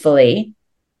purposefully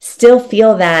still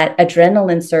feel that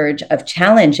adrenaline surge of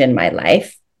challenge in my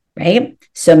life, right?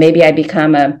 So maybe I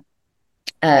become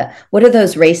what are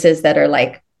those races that are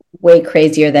like way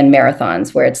crazier than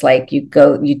marathons, where it's like you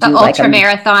do the like ultra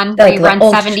marathon where you run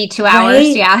 72 hours,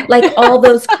 right? yeah, like all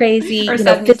those crazy, or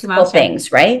physical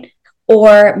things, right?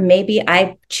 Or maybe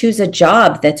I choose a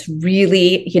job that's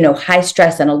really, high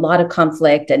stress and a lot of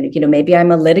conflict. And, maybe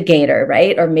I'm a litigator,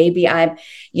 right? Or maybe I'm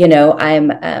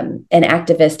an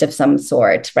activist of some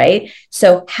sort, right?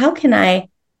 So how can I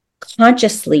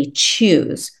consciously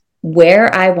choose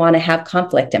where I want to have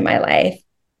conflict in my life?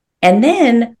 And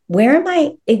then where am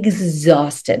I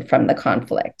exhausted from the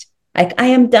conflict? Like I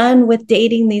am done with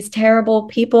dating these terrible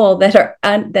people that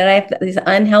I have these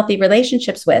unhealthy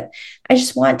relationships with. I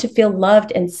just want to feel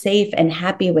loved and safe and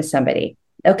happy with somebody.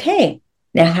 Okay.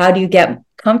 Now, how do you get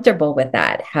comfortable with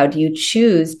that? How do you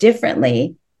choose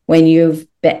differently when you've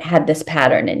had this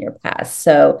pattern in your past?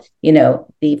 So,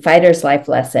 the fighter's life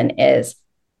lesson is,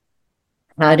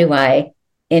 how do I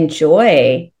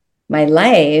enjoy my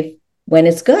life when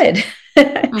it's good?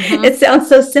 Mm-hmm. It sounds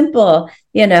so simple,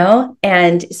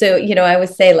 and so I would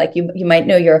say, like, you might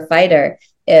know you're a fighter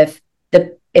if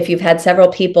you've had several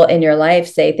people in your life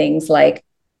say things like,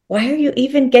 why are you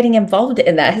even getting involved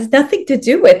in that? It has nothing to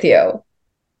do with you.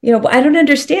 I don't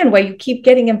understand why you keep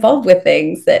getting involved with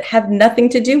things that have nothing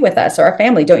to do with us or our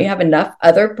family. Don't you have enough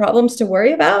other problems to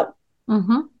worry about?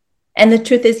 Mm-hmm. And the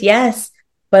truth is, yes,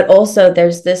 but also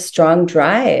there's this strong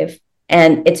drive.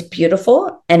 And it's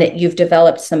beautiful. And you've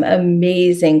developed some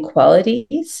amazing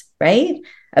qualities, right?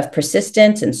 Of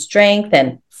persistence and strength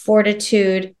and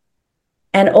fortitude.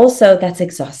 And also that's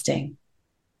exhausting.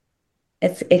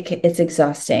 It's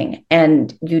exhausting.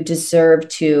 And you deserve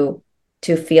to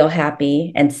feel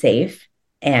happy and safe.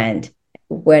 And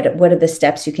what are the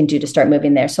steps you can do to start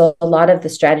moving there? So a lot of the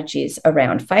strategies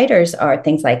around fighters are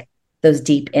things like those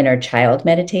deep inner child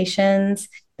meditations,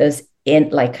 those in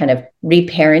like kind of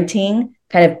reparenting,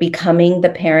 kind of becoming the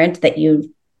parent that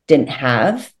you didn't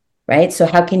have, right? So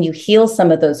how can you heal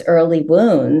some of those early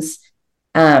wounds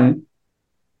and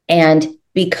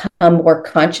become more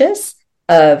conscious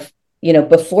of,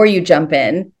 before you jump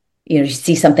in, you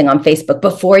see something on Facebook,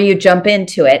 before you jump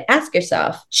into it, ask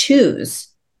yourself, choose,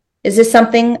 is this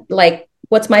something like,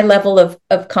 what's my level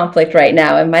of conflict right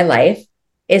now in my life?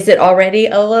 Is it already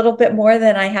a little bit more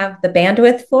than I have the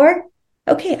bandwidth for?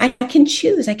 Okay, I can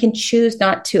choose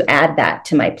not to add that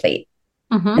to my plate.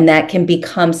 Mm-hmm. And that can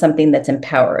become something that's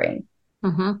empowering.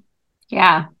 Mm-hmm.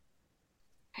 Yeah.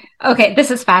 Okay, this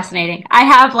is fascinating. I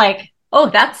have oh,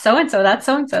 that's so-and-so, that's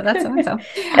so-and-so, that's so-and-so.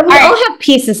 And we all have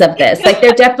pieces of this. Like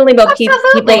there definitely will be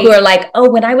people who are like, oh,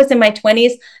 when I was in my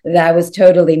 20s, that was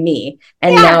totally me.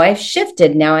 And now I've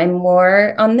shifted. Now I'm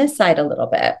more on this side a little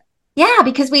bit. Yeah,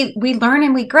 because we learn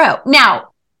and we grow. Now,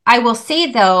 I will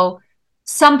say though,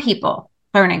 some people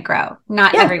learn and grow,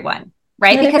 not everyone,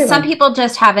 right? Not because everyone. Some people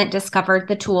just haven't discovered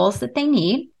the tools that they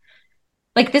need.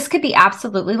 Like this could be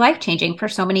absolutely life-changing for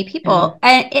so many people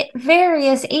at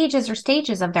various ages or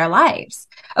stages of their lives.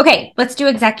 Okay, let's do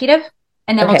executive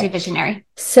and then we'll do visionary.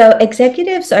 So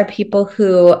executives are people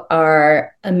who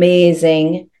are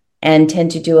amazing and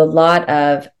tend to do a lot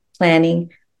of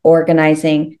planning,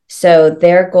 organizing. So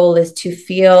their goal is to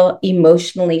feel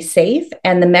emotionally safe.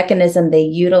 And the mechanism they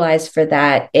utilize for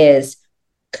that is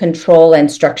control and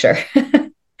structure.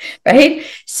 Right?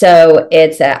 So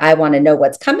it's I want to know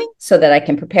what's coming so that I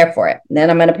can prepare for it. And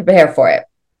then I'm going to prepare for it.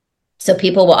 So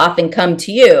people will often come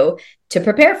to you to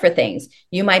prepare for things.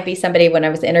 You might be somebody, when I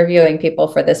was interviewing people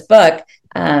for this book,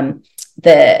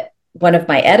 one of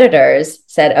my editors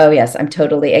said, oh yes, I'm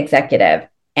totally executive.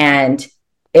 And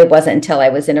it wasn't until I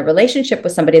was in a relationship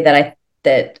with somebody that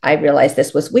I realized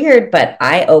this was weird, but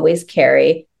I always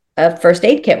carry a first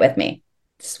aid kit with me.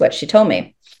 This is what she told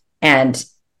me. And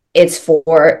it's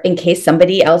for in case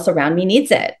somebody else around me needs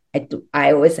it.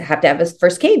 I always have to have a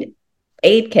first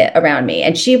aid kit around me.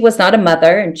 And she was not a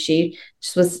mother, and she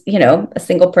just was, a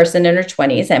single person in her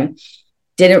 20s and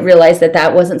didn't realize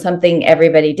that wasn't something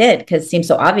everybody did, because it seems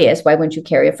so obvious. Why wouldn't you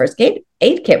carry a first aid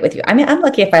kit with you? I mean, I'm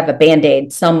lucky if I have a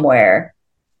Band-Aid somewhere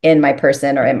in my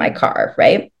person or in my car,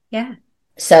 right? Yeah.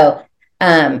 So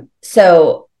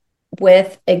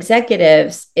with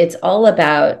executives, it's all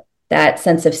about that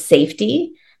sense of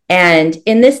safety. And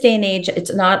in this day and age,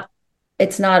 it's not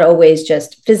always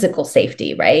just physical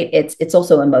safety, right? It's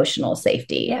also emotional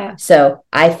safety. Yeah. So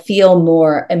I feel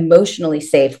more emotionally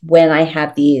safe when I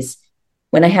have this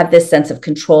sense of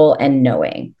control and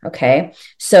knowing. Okay.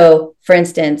 So for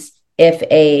instance, if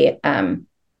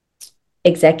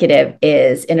executive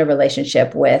is in a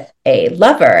relationship with a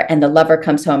lover, and the lover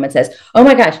comes home and says, oh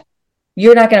my gosh,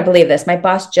 you're not going to believe this. My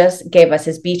boss just gave us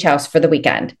his beach house for the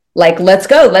weekend. Like, let's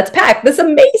go, let's pack. This is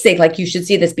amazing. Like, you should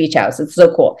see this beach house. It's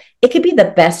so cool. It could be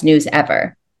the best news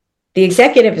ever. The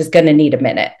executive is going to need a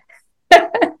minute.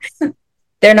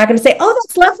 They're not going to say, oh,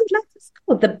 that's lovely. That's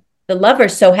cool. The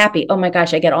lover's so happy. Oh my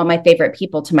gosh, I get all my favorite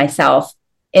people to myself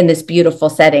in this beautiful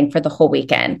setting for the whole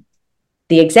weekend.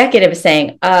 The executive is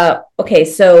saying, okay,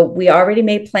 so we already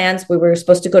made plans. We were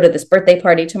supposed to go to this birthday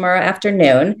party tomorrow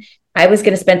afternoon. I was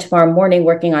going to spend tomorrow morning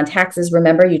working on taxes.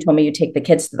 Remember, you told me you take the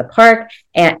kids to the park,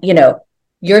 and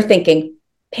you're thinking,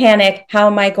 panic. How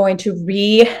am I going to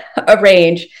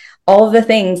rearrange all of the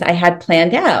things I had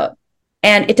planned out?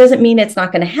 And it doesn't mean it's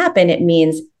not going to happen. It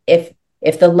means if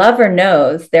the lover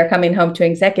knows they're coming home to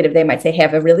executive, they might say, hey, I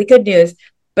have a really good news,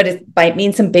 but it might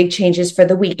mean some big changes for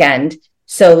the weekend.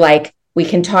 So like, we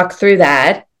can talk through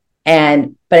that.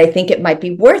 But I think it might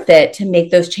be worth it to make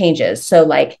those changes. So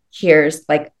like,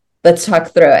 let's talk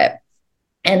through it.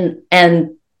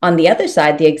 And on the other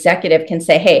side, the executive can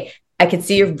say, hey, I can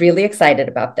see you're really excited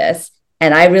about this,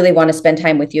 and I really want to spend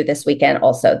time with you this weekend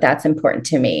also. That's important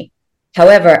to me.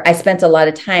 However, I spent a lot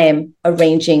of time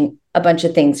arranging a bunch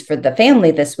of things for the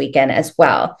family this weekend as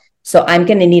well. So I'm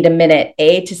going to need a minute,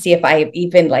 to see if I'm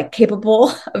even like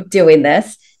capable of doing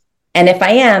this. And if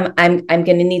I am, I'm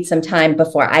going to need some time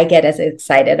before I get as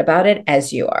excited about it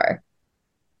as you are.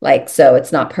 Like, so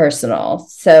it's not personal.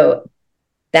 So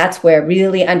that's where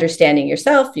really understanding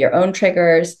yourself, your own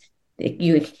triggers,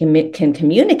 you can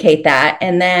communicate that.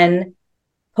 And then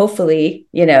hopefully,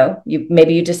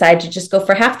 maybe you decide to just go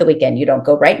for half the weekend. You don't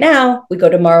go right now. We go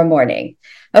tomorrow morning.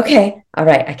 Okay. All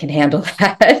right. I can handle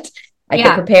that. I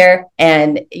can prepare,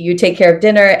 and you take care of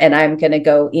dinner, and I'm going to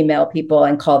go email people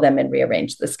and call them and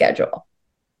rearrange the schedule.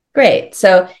 Great.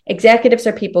 So executives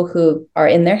are people who are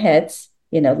in their heads,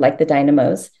 like the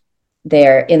dynamos.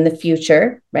 They're in the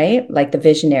future, right? Like the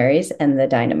visionaries and the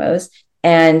dynamos.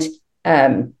 And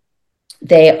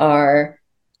they are,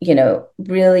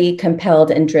 really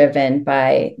compelled and driven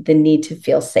by the need to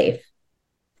feel safe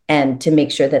and to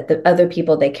make sure that the other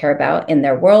people they care about in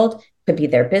their world, could be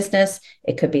their business,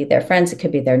 it could be their friends, it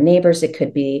could be their neighbors, it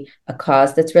could be a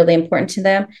cause that's really important to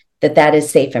them, that is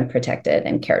safe and protected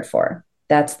and cared for.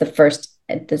 That's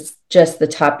just the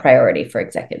top priority for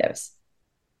executives.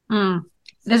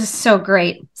 This is so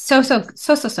great. So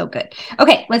good.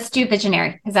 Okay, let's do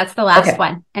visionary, because that's the last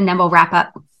one, and then we'll wrap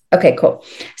up. Okay, cool.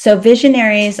 So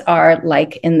visionaries are,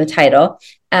 like in the title,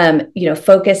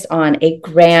 focused on a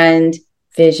grand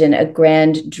vision, a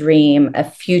grand dream, a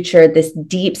future, this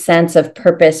deep sense of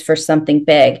purpose for something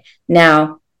big.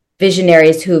 Now,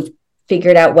 visionaries who've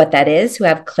figured out what that is, who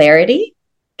have clarity,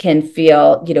 can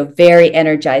feel, very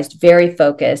energized, very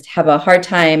focused, have a hard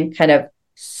time kind of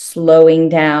slowing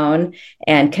down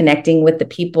and connecting with the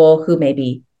people who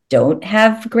maybe don't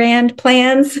have grand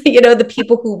plans, the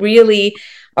people who really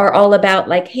are all about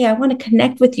like, hey, I want to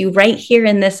connect with you right here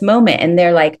in this moment. And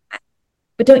they're like,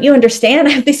 but don't you understand?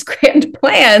 I have these grand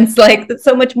plans. Like, that's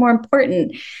so much more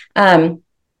important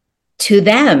to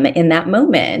them in that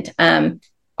moment.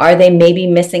 Are they maybe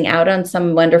missing out on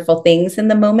some wonderful things in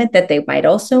the moment that they might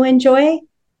also enjoy?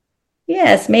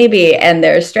 Yes, maybe. And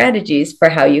there are strategies for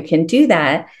how you can do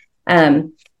that.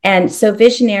 And so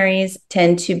visionaries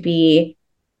tend to be,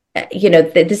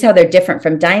 this is how they're different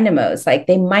from dynamos. Like,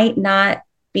 they might not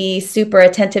be super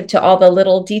attentive to all the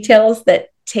little details that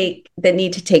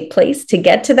need to take place to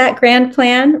get to that grand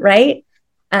plan, right?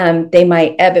 They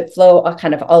might ebb and flow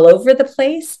kind of all over the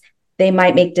place. They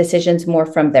might make decisions more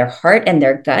from their heart and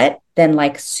their gut than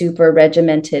like super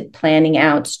regimented planning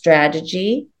out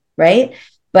strategy, right?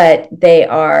 But they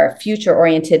are future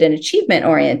oriented and achievement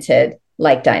oriented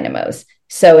like dynamos.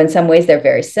 So in some ways they're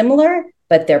very similar,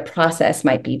 but their process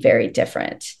might be very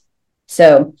different.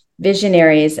 So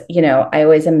visionaries, I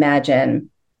always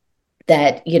imagine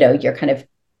that, you're kind of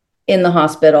in the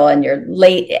hospital and you're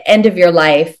end of your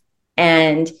life,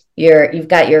 and you've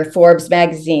got your Forbes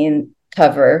magazine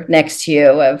cover next to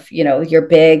you of, your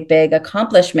big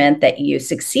accomplishment that you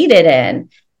succeeded in.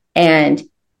 And,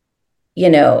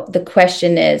 the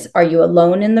question is, are you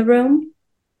alone in the room,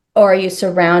 or are you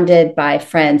surrounded by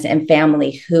friends and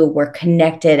family who were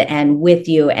connected and with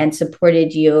you and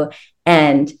supported you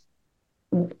and,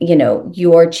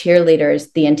 your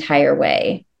cheerleaders the entire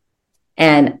way?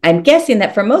 And I'm guessing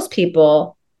that for most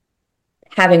people,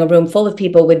 having a room full of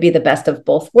people would be the best of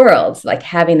both worlds, like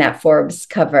having that Forbes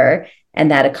cover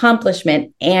and that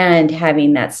accomplishment, and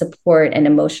having that support and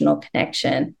emotional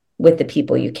connection with the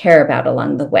people you care about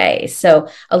along the way. So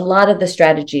a lot of the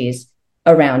strategies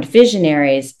around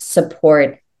visionaries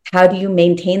support how do you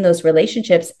maintain those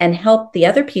relationships and help the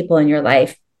other people in your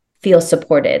life feel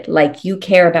supported, like you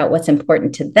care about what's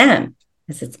important to them,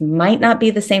 because it might not be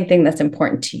the same thing that's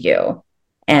important to you.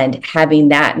 And having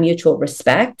that mutual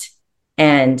respect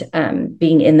and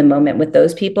being in the moment with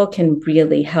those people can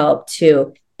really help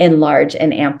to enlarge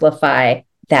and amplify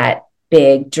that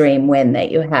big dream win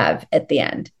that you have at the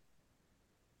end.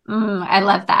 I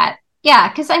love that. Yeah,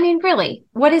 because I mean, really,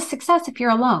 what is success if you're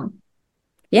alone?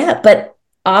 Yeah, but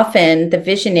often the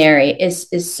visionary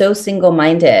is so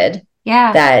single-minded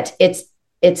that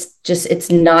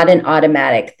it's not an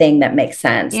automatic thing that makes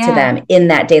sense to them in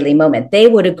that daily moment. They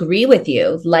would agree with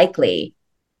you likely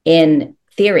in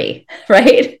theory,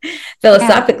 right?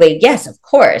 Philosophically, yes, of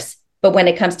course. But when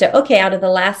it comes to, okay, out of the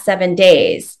last 7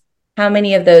 days, how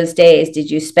many of those days did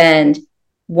you spend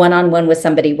one-on-one with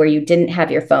somebody where you didn't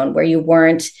have your phone, where you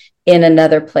weren't in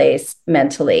another place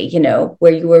mentally,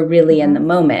 where you were really in the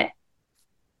moment?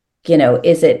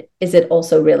 Is it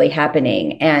also really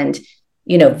happening? And,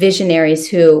 visionaries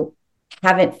who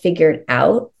haven't figured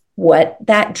out what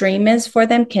that dream is for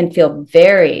them can feel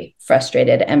very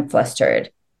frustrated and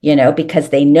flustered, because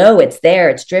they know it's there,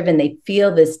 it's driven. They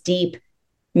feel this deep,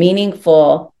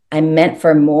 meaningful, I'm meant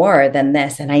for more than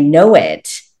this, and I know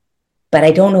it, but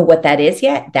I don't know what that is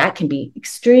yet. That can be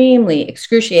extremely,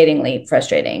 excruciatingly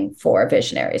frustrating for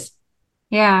visionaries.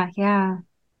 Yeah.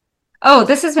 Oh,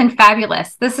 this has been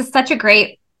fabulous. This is such a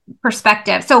great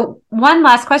perspective. So one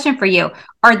last question for you.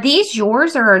 Are these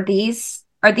yours, or are these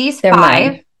They're 5?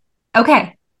 Mine. Okay.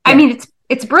 Yeah. I mean,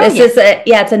 it's brilliant. This is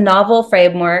it's a novel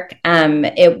framework.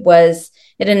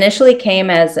 It initially came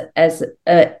as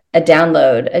a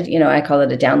download. I call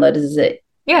it a download. This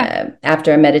is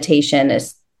after a meditation,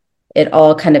 it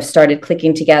all kind of started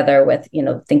clicking together with,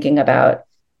 thinking about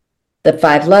the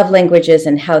 5 love languages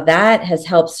and how that has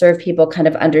helped serve people kind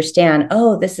of understand,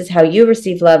 oh, this is how you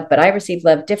receive love, but I receive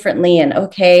love differently. And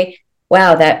okay,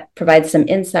 wow, that provides some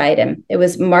insight. And it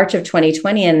was March of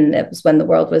 2020. And it was when the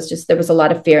world was there was a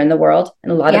lot of fear in the world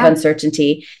and a lot of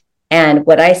uncertainty. And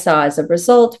what I saw as a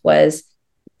result was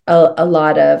a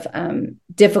lot of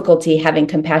difficulty having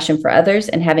compassion for others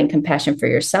and having compassion for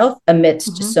yourself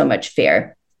amidst so much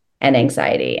fear and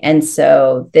anxiety. And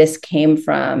so this came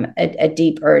from a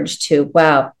deep urge to,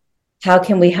 wow, how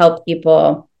can we help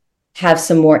people have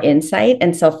some more insight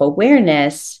and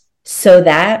self-awareness so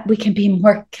that we can be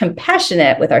more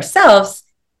compassionate with ourselves,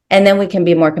 and then we can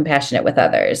be more compassionate with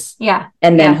others. Yeah.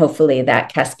 And then hopefully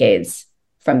that cascades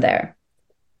from there.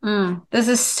 This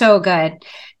is so good.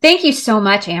 Thank you so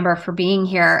much, Amber, for being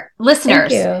here.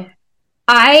 Listeners, thank you.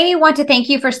 I want to thank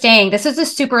you for staying. This is a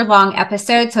super long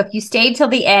episode. So if you stayed till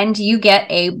the end, you get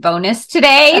a bonus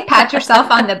today. Pat yourself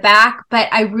on the back. But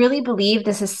I really believe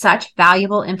this is such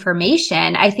valuable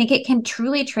information. I think it can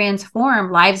truly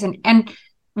transform lives and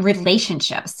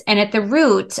relationships. And at the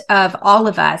root of all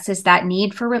of us is that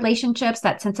need for relationships,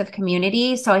 that sense of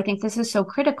community. So I think this is so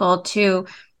critical to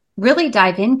really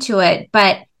dive into it,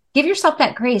 but give yourself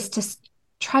that grace to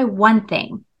try one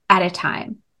thing at a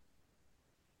time.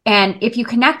 And if you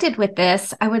connected with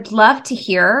this, I would love to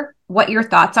hear what your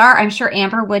thoughts are. I'm sure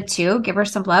Amber would too. Give her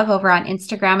some love over on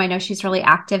Instagram. I know she's really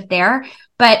active there,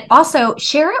 but also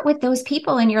share it with those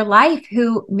people in your life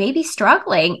who may be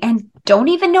struggling and don't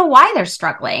even know why they're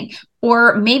struggling,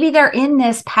 or maybe they're in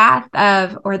this path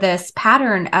of, or this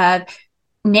pattern of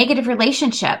negative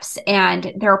relationships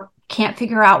and they're can't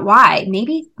figure out why.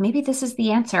 Maybe this is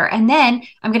the answer. And then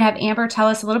I'm going to have Amber tell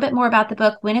us a little bit more about the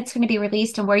book, when it's going to be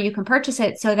released and where you can purchase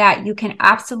it, so that you can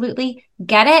absolutely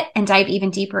get it and dive even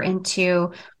deeper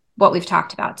into what we've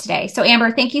talked about today. So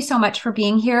Amber, thank you so much for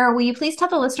being here. Will you please tell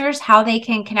the listeners how they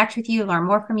can connect with you, learn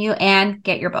more from you, and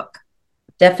get your book?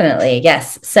 Definitely.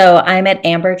 Yes. So I'm at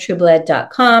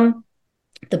ambertrublood.com.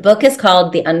 The book is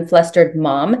called The Unflustered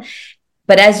Mom.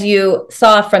 But as you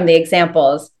saw from the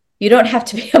examples, you don't have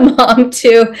to be a mom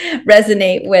to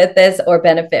resonate with this or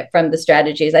benefit from the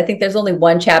strategies. I think there's only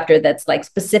one chapter that's like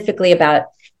specifically about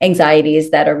anxieties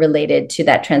that are related to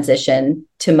that transition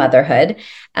to motherhood.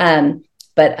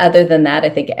 But other than that,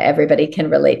 I think everybody can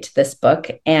relate to this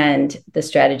book and the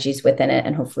strategies within it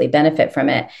and hopefully benefit from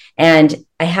it. And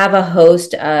I have a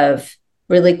host of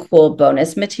really cool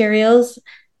bonus materials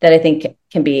that I think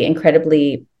can be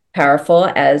incredibly powerful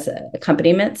as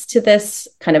accompaniments to this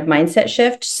kind of mindset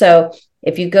shift. So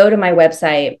if you go to my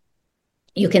website,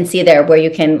 you can see there where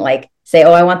you can like say,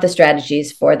 oh, I want the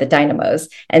strategies for the dynamos.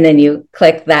 And then you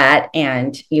click that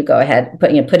and you go ahead,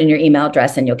 put in your email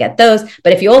address and you'll get those.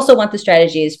 But if you also want the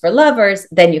strategies for lovers,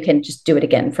 then you can just do it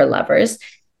again for lovers.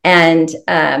 And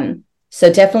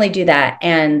so definitely do that.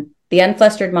 And The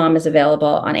Unflustered Mom is available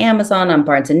on Amazon, on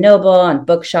Barnes & Noble, on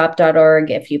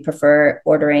bookshop.org if you prefer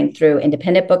ordering through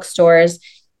independent bookstores.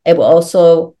 It will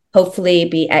also hopefully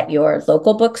be at your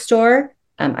local bookstore.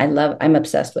 I'm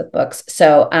obsessed with books.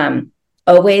 So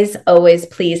always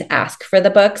please ask for the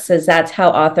books, because that's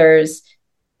how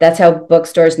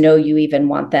bookstores know you even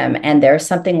want them. And there's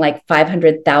something like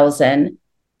 500,000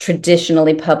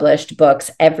 traditionally published books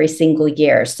every single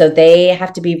year. So they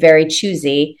have to be very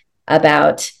choosy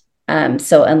about,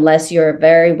 so unless you're a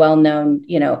very well-known,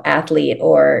 athlete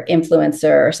or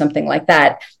influencer or something like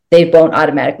that, they won't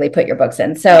automatically put your books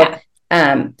in. So,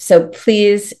 so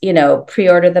please,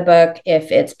 pre-order the book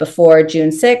if it's before June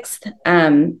 6th.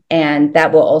 And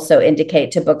that will also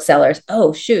indicate to booksellers,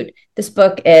 oh, shoot, this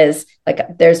book is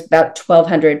there's about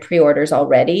 1,200 pre-orders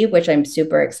already, which I'm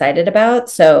super excited about.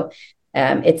 So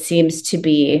it seems to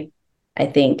be, I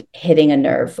think, hitting a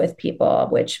nerve with people,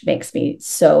 which makes me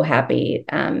so happy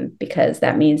because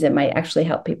that means it might actually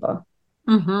help people.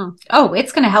 Mm-hmm. Oh,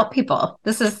 it's going to help people.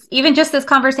 This is even just this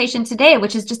conversation today,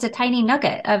 which is just a tiny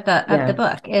nugget of the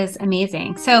book, is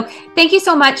amazing. So thank you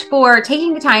so much for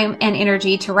taking the time and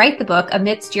energy to write the book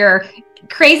amidst your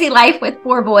crazy life with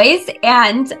 4 boys.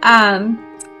 And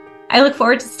I look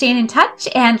forward to staying in touch.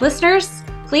 And listeners,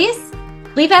 please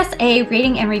leave us a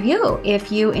rating and review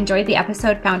if you enjoyed the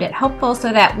episode, found it helpful,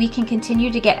 so that we can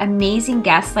continue to get amazing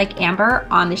guests like Amber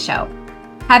on the show.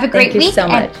 Have a great week. Thank you so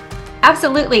much.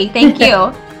 Absolutely. Thank you.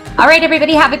 All right,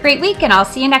 everybody, have a great week, and I'll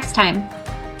see you next time.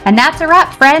 And that's a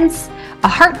wrap, friends. A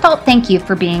heartfelt thank you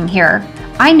for being here.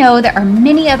 I know there are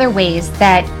many other ways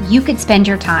that you could spend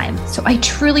your time, so I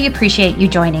truly appreciate you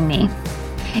joining me.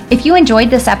 If you enjoyed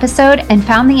this episode and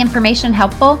found the information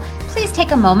helpful, please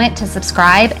take a moment to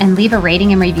subscribe and leave a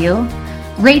rating and review.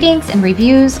 Ratings and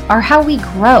reviews are how we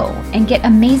grow and get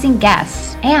amazing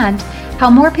guests, and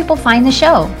how more people find the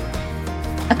show.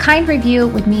 A kind review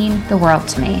would mean the world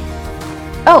to me.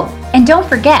 Oh, and don't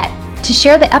forget to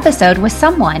share the episode with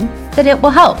someone that it will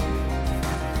help.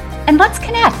 And let's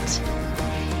connect.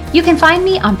 You can find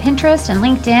me on Pinterest and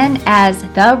LinkedIn as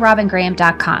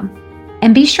therobingraham.com.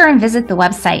 And be sure and visit the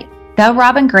website,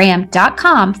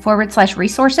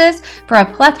 therobingraham.com/resources for a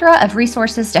plethora of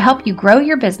resources to help you grow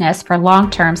your business for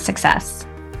long-term success.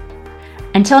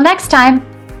 Until next time,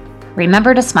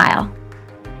 remember to smile.